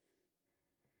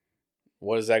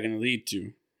 What is that going to lead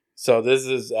to? So this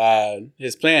is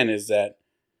his plan is that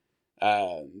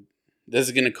this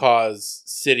is going to cause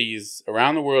cities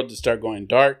around the world to start going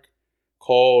dark,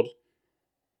 cold.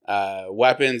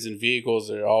 Weapons and vehicles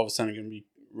are all of a sudden going to be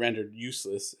rendered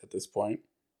useless at this point.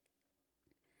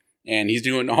 And he's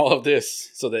doing all of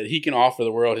this so that he can offer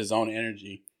the world his own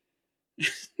energy.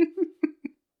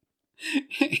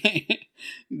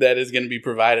 That is going to be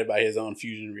provided by his own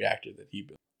fusion reactor that he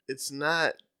built. It's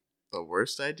not the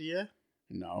worst idea.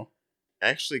 No.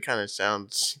 Actually kind of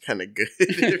sounds kind of good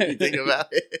if you think about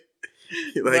it.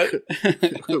 Like,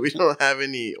 we don't have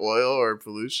any oil or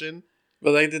pollution.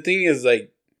 But like the thing is,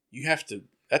 like, you have to,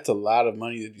 that's a lot of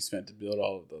money that you spent to build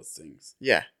all of those things.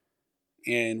 Yeah.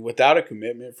 And without a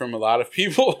commitment from a lot of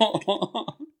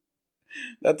people,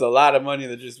 that's a lot of money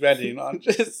that you're spending on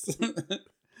just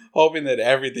hoping that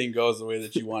everything goes the way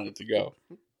that you want it to go.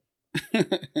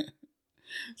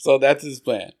 So that's his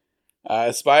plan.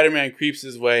 Spider-Man creeps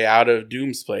his way out of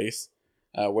Doom's place,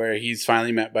 where he's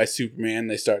finally met by Superman.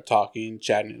 They start talking,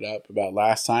 chatting it up about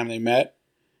last time they met.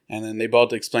 And then they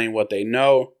both explain what they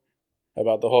know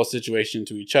about the whole situation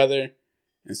to each other.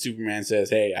 And Superman says,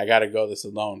 "Hey, I gotta go this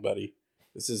alone, buddy.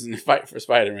 This isn't a fight for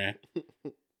Spider-Man."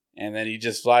 And then he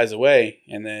just flies away.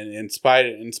 And then in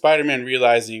Spider-Man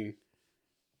realizing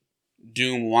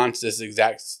Doom wants this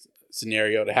exact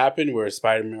scenario to happen, where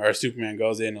Spider-Man or Superman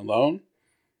goes in alone,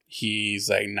 he's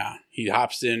like, nah. He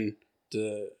hops in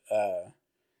to the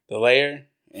lair,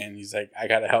 and he's like, I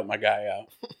gotta help my guy out.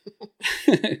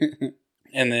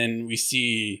 And then we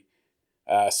see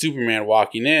Superman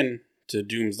walking in to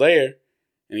Doom's lair,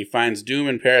 and he finds Doom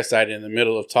and Parasite in the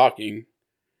middle of talking,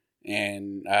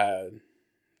 and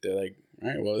they're like, all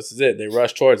right, well, this is it. They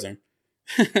rush towards him.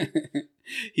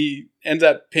 He ends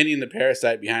up pinning the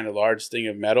Parasite behind a large thing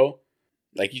of metal.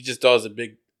 Like, he just throws a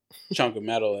big chunk of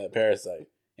metal at Parasite,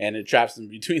 and it traps him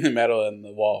between the metal and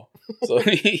the wall. So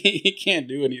he can't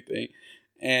do anything.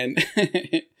 And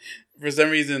for some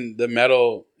reason, the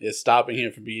metal is stopping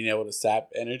him from being able to sap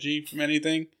energy from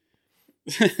anything.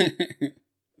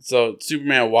 So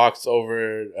Superman walks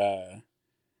over.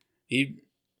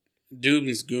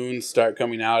 Doom's goons start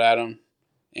coming out at him,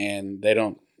 and they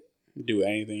don't do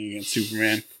anything against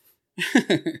Superman.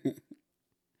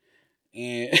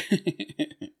 And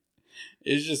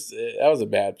it's just, that was a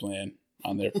bad plan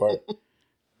on their part.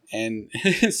 And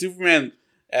Superman,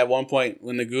 at one point,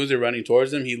 when the goons are running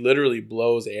towards him, he literally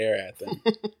blows air at them.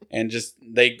 And just,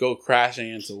 they go crashing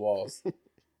into walls.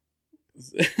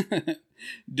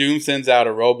 Doom sends out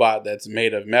a robot that's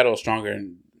made of metal stronger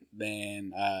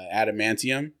than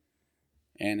adamantium.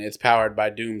 And it's powered by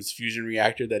Doom's fusion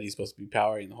reactor that he's supposed to be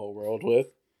powering the whole world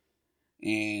with.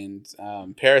 And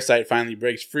Parasite finally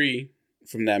breaks free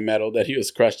from that metal that he was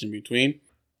crushed in between.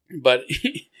 But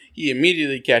he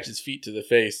immediately catches feet to the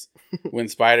face when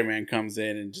Spider-Man comes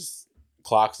in and just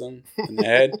clocks him in the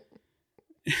head.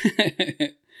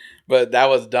 But that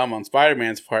was dumb on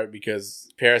Spider-Man's part,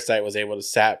 because Parasite was able to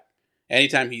sap.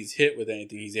 Anytime he's hit with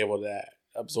anything, he's able to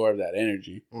absorb that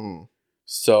energy.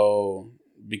 So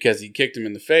because he kicked him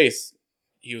in the face,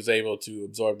 he was able to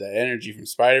absorb that energy from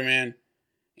Spider-Man.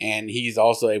 And he's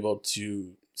also able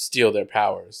to steal their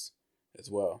powers as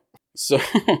well. So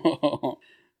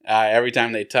every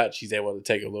time they touch, he's able to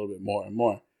take a little bit more and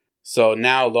more. So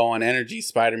now, low on energy,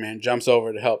 Spider-Man jumps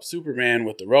over to help Superman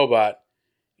with the robot.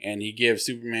 And he gives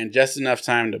Superman just enough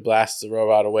time to blast the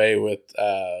robot away with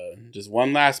just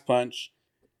one last punch.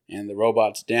 And the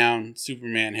robot's down.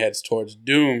 Superman heads towards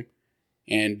Doom.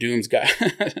 And Doom's got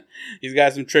he's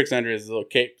got some tricks under his little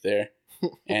cape there.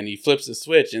 And he flips the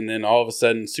switch, and then all of a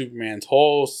sudden, Superman's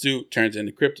whole suit turns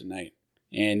into kryptonite.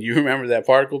 And you remember that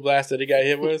particle blast that he got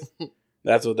hit with?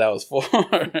 That's what that was for.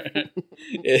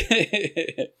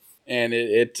 And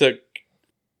it took,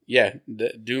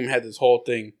 Doom had this whole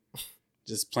thing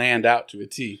just planned out to a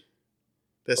T.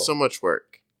 That's so much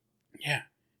work. Yeah,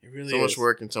 it really is. So much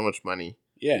work and so much money.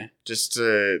 Yeah. Just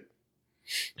to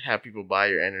have people buy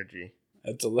your energy.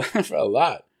 That's a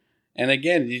lot. And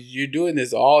again, you're doing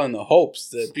this all in the hopes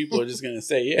that people are just going to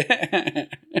say, yeah.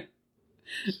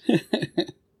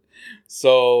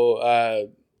 So,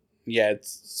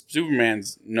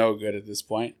 Superman's no good at this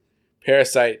point.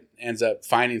 Parasite ends up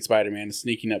finding Spider-Man and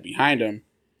sneaking up behind him.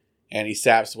 And he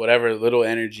saps whatever little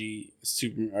energy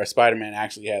Spider-Man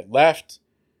actually had left.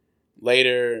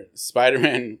 later,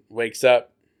 Spider-Man wakes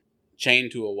up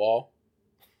chained to a wall.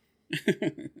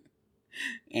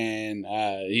 And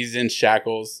he's in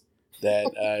shackles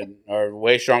that are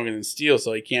way stronger than steel,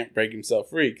 so he can't break himself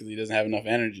free because he doesn't have enough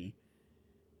energy.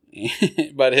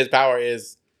 But his power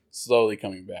is slowly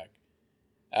coming back.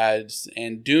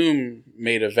 And Doom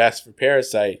made a vest for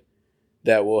Parasite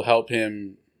that will help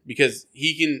him, because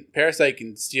Parasite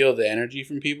can steal the energy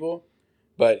from people,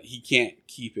 but he can't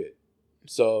keep it.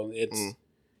 So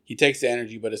he takes the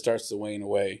energy, but it starts to wane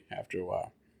away after a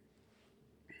while.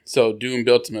 So Doom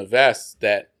built him a vest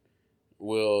that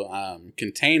will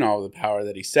contain all the power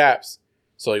that he saps,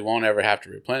 so he won't ever have to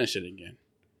replenish it again.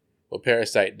 What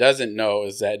Parasite doesn't know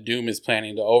is that Doom is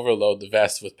planning to overload the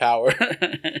vest with power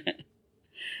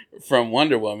from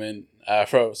Wonder Woman,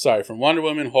 from Wonder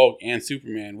Woman, Hulk, and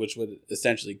Superman, which would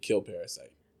essentially kill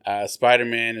Parasite.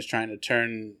 Spider-Man is trying to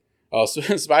turn.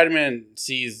 Spider-Man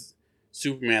sees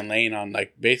Superman laying on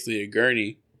basically a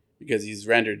gurney because he's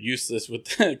rendered useless with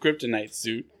the kryptonite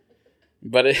suit.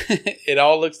 But it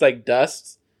all looks like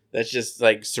dust that's just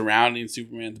surrounding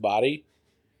Superman's body.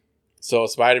 So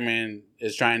Spider-Man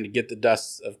is trying to get the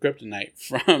dust of kryptonite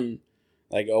from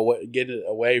get it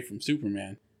away from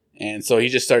Superman. And so he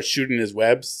just starts shooting his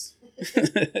webs.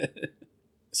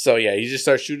 So yeah, he just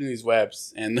starts shooting these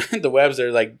webs, and the webs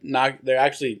are they're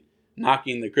actually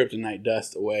knocking the kryptonite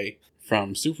dust away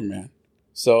from Superman.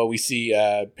 So we see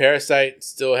Parasite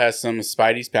still has some of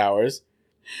Spidey's powers.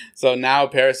 So now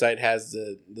Parasite has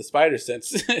the spider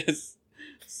senses.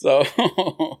 So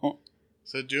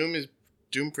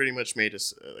Doom pretty much made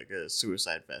a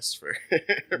suicide vest for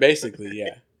basically,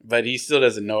 yeah. But he still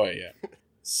doesn't know it yet.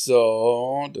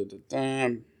 So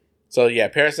yeah,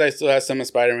 Parasite still has some of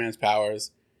Spider-Man's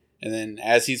powers. And then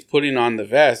as he's putting on the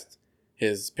vest,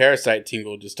 his parasite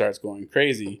tingle just starts going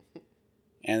crazy.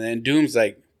 And then Doom's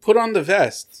like, put on the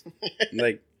vest.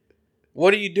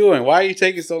 What are you doing? Why are you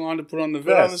taking so long to put on the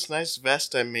vest? Put on this nice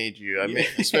vest I made you. I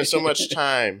spent so much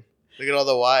time. Look at all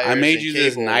the wires. I made you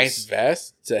cables. this nice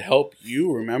vest to help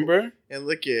you, remember? And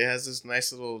look, it has this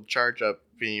nice little charge up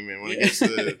beam. And when it gets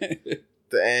to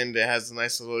the end, it has a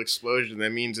nice little explosion.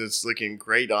 That means it's looking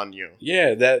great on you.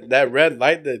 Yeah, that red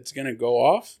light that's going to go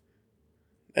off,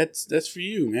 that's for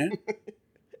you, man.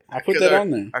 I put that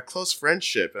on there. Our close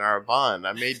friendship and our bond.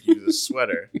 I made you this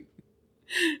sweater.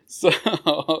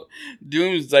 So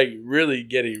Doom's really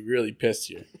getting really pissed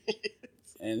here.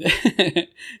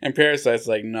 And Parasite's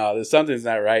like, no, something's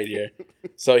not right here.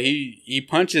 So he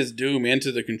punches Doom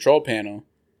into the control panel,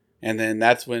 and then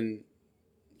that's when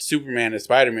Superman and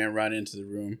Spider-Man run into the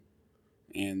room,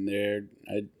 and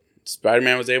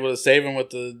Spider-Man was able to save him with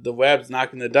the webs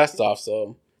knocking the dust off,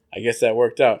 so I guess that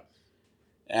worked out.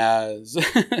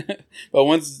 But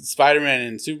once Spider-Man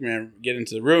and Superman get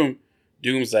into the room,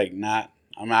 Doom's like, nah,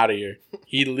 I'm out of here.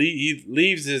 He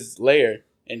leaves his lair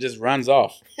and just runs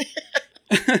off.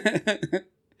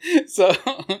 So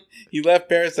he left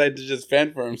Parasite to just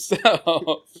fend for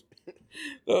himself.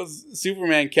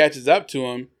 Superman catches up to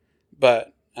him,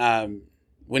 but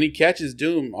when he catches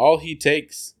Doom, all he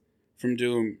takes from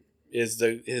Doom is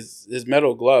his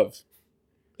metal glove.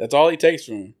 That's all he takes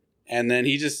from him. And then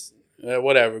he just,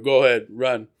 whatever, go ahead,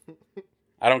 run.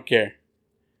 I don't care.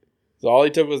 So all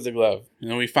he took was the glove. And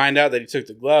then we find out that he took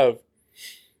the glove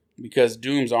because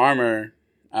Doom's armor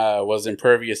was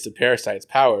impervious to Parasite's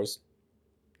powers.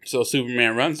 So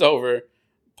Superman runs over,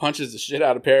 punches the shit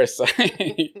out of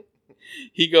Parasite.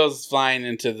 He goes flying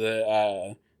into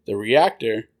the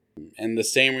reactor, and the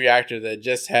same reactor that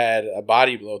just had a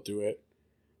body blow through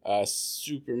it.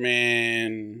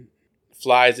 Superman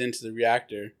flies into the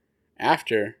reactor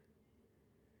after,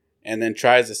 and then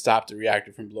tries to stop the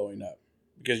reactor from blowing up.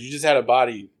 Because you just had a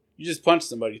body, you just punched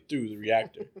somebody through the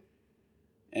reactor.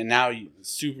 And now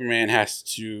Superman has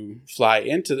to fly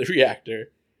into the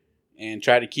reactor and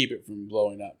try to keep it from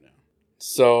blowing up now.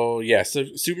 So, yeah, so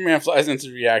Superman flies into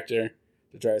the reactor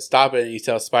to try to stop it, and he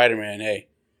tells Spider-Man, hey,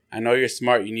 I know you're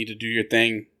smart, you need to do your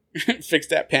thing. Fix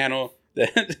that panel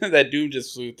that Doom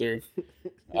just flew through.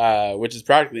 Which is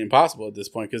practically impossible at this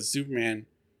point, because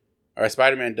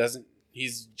Spider-Man doesn't,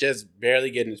 he's just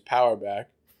barely getting his power back.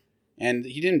 And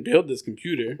he didn't build this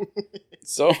computer.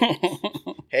 So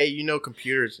hey, you know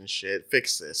computers and shit.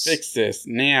 Fix this. Fix this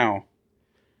now.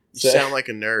 You sound like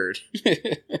a nerd.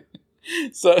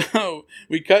 So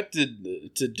we cut to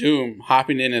Doom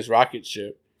hopping in his rocket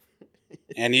ship.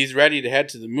 And he's ready to head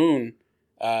to the moon.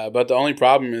 But the only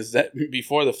problem is that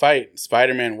before the fight,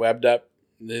 Spider-Man webbed up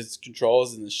his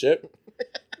controls in the ship.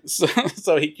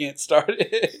 So he can't start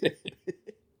it.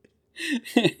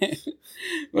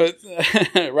 But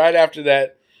right after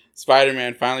that,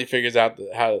 Spider-Man finally figures out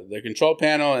how the control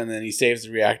panel, and then he saves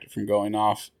the reactor from going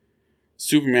off.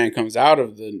 Superman comes out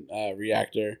of the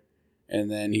reactor, and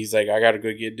then he's like, I gotta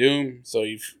go get Doom. So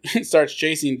he starts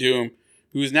chasing Doom,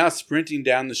 who's now sprinting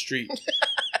down the street.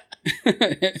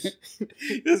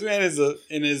 This man is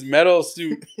in his metal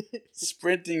suit,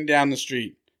 sprinting down the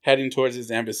street, heading towards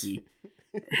his embassy,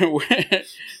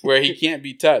 where he can't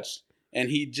be touched,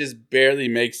 and he just barely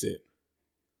makes it.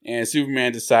 And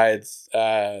Superman decides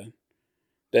that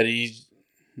he's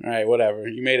all right. Whatever,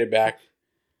 you made it back.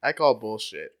 I call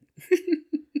bullshit.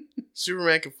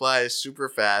 Superman can fly super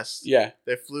fast. Yeah,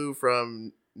 They flew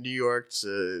from New York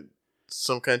to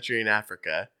some country in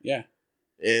Africa yeah,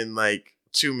 in like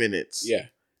 2 minutes. yeah.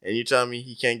 And you tell me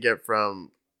he can't get from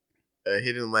a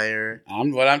hidden layer.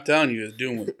 What I'm telling you is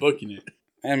Doom was booking it.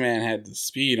 That man had the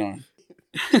speed on.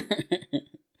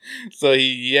 So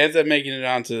he ends up making it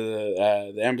onto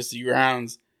the embassy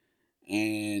grounds,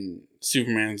 and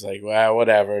Superman's like, well,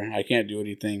 whatever. I can't do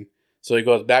anything. So he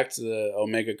goes back to the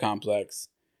Omega Complex,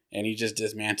 and he just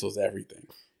dismantles everything.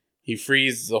 He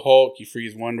frees the Hulk. He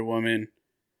frees Wonder Woman.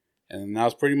 And that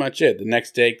was pretty much it. The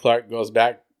next day, Clark goes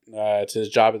back to his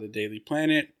job at the Daily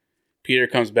Planet. Peter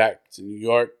comes back to New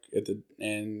York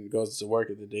and goes to work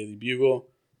at the Daily Bugle.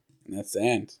 And that's the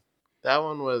end. That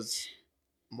one was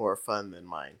more fun than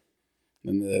mine.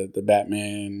 And the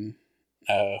Batman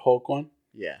Hulk one?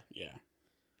 Yeah. Yeah.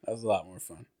 That was a lot more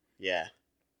fun. Yeah.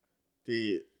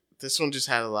 This one just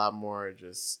had a lot more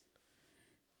just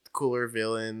cooler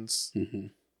villains. Mm-hmm.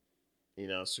 You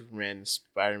know, Superman and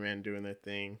Spider-Man doing their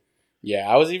thing. Yeah,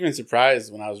 I was even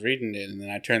surprised when I was reading it, and then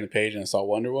I turned the page and I saw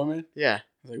Wonder Woman. Yeah. I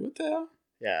was like, what the hell?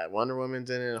 Yeah, Wonder Woman's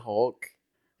in it, Hulk.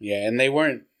 Yeah, and they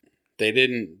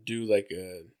didn't do like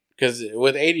because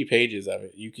with 80 pages of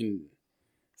it, you can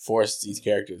force these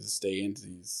characters to stay into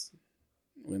these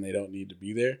when they don't need to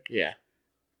be there. Yeah.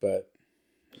 But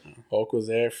Hulk was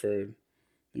there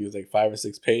he was like 5 or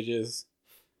 6 pages,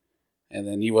 and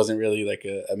then he wasn't really like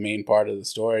a main part of the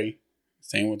story.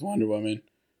 Same with Wonder Woman.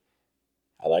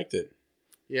 I liked it.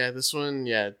 Yeah, this one,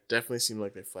 definitely seemed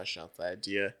like they fleshed out the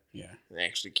idea. Yeah. And they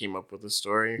actually came up with a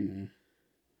story. Mm-hmm.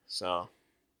 So,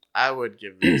 I would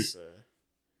give this a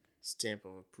stamp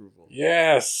of approval.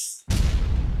 Yes.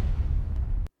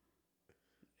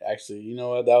 Actually, you know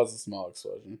what? That was a small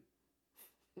explosion.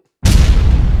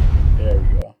 There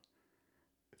we go.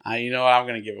 You know what? I'm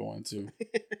going to give it one, too.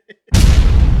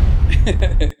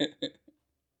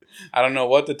 I don't know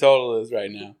what the total is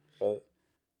right now, but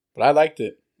I liked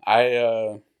it.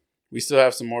 We still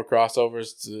have some more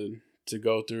crossovers to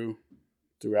go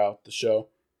throughout the show.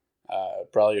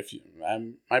 Probably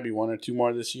might be 1 or 2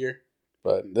 more this year,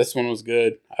 but this one was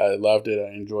good. I loved it.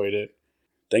 I enjoyed it.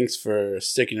 Thanks for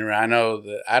sticking around.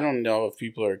 I don't know if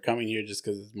people are coming here just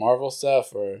because it's Marvel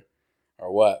stuff or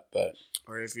what, but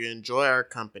or if you enjoy our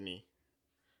company.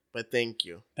 But thank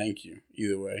you. Thank you.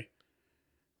 Either way,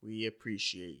 we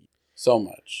appreciate you so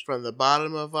much. From the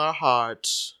bottom of our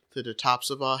hearts to the tops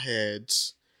of our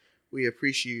heads, we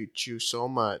appreciate you so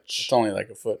much. It's only like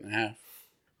 1.5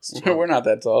 feet. We're not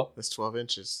that tall. That's 12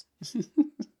 inches.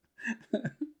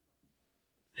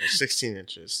 16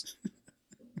 inches.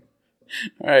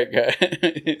 All right, guys.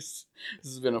 This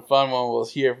has been a fun one. We'll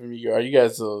hear from you. You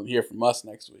guys will hear from us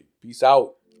next week. Peace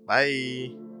out.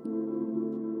 Bye.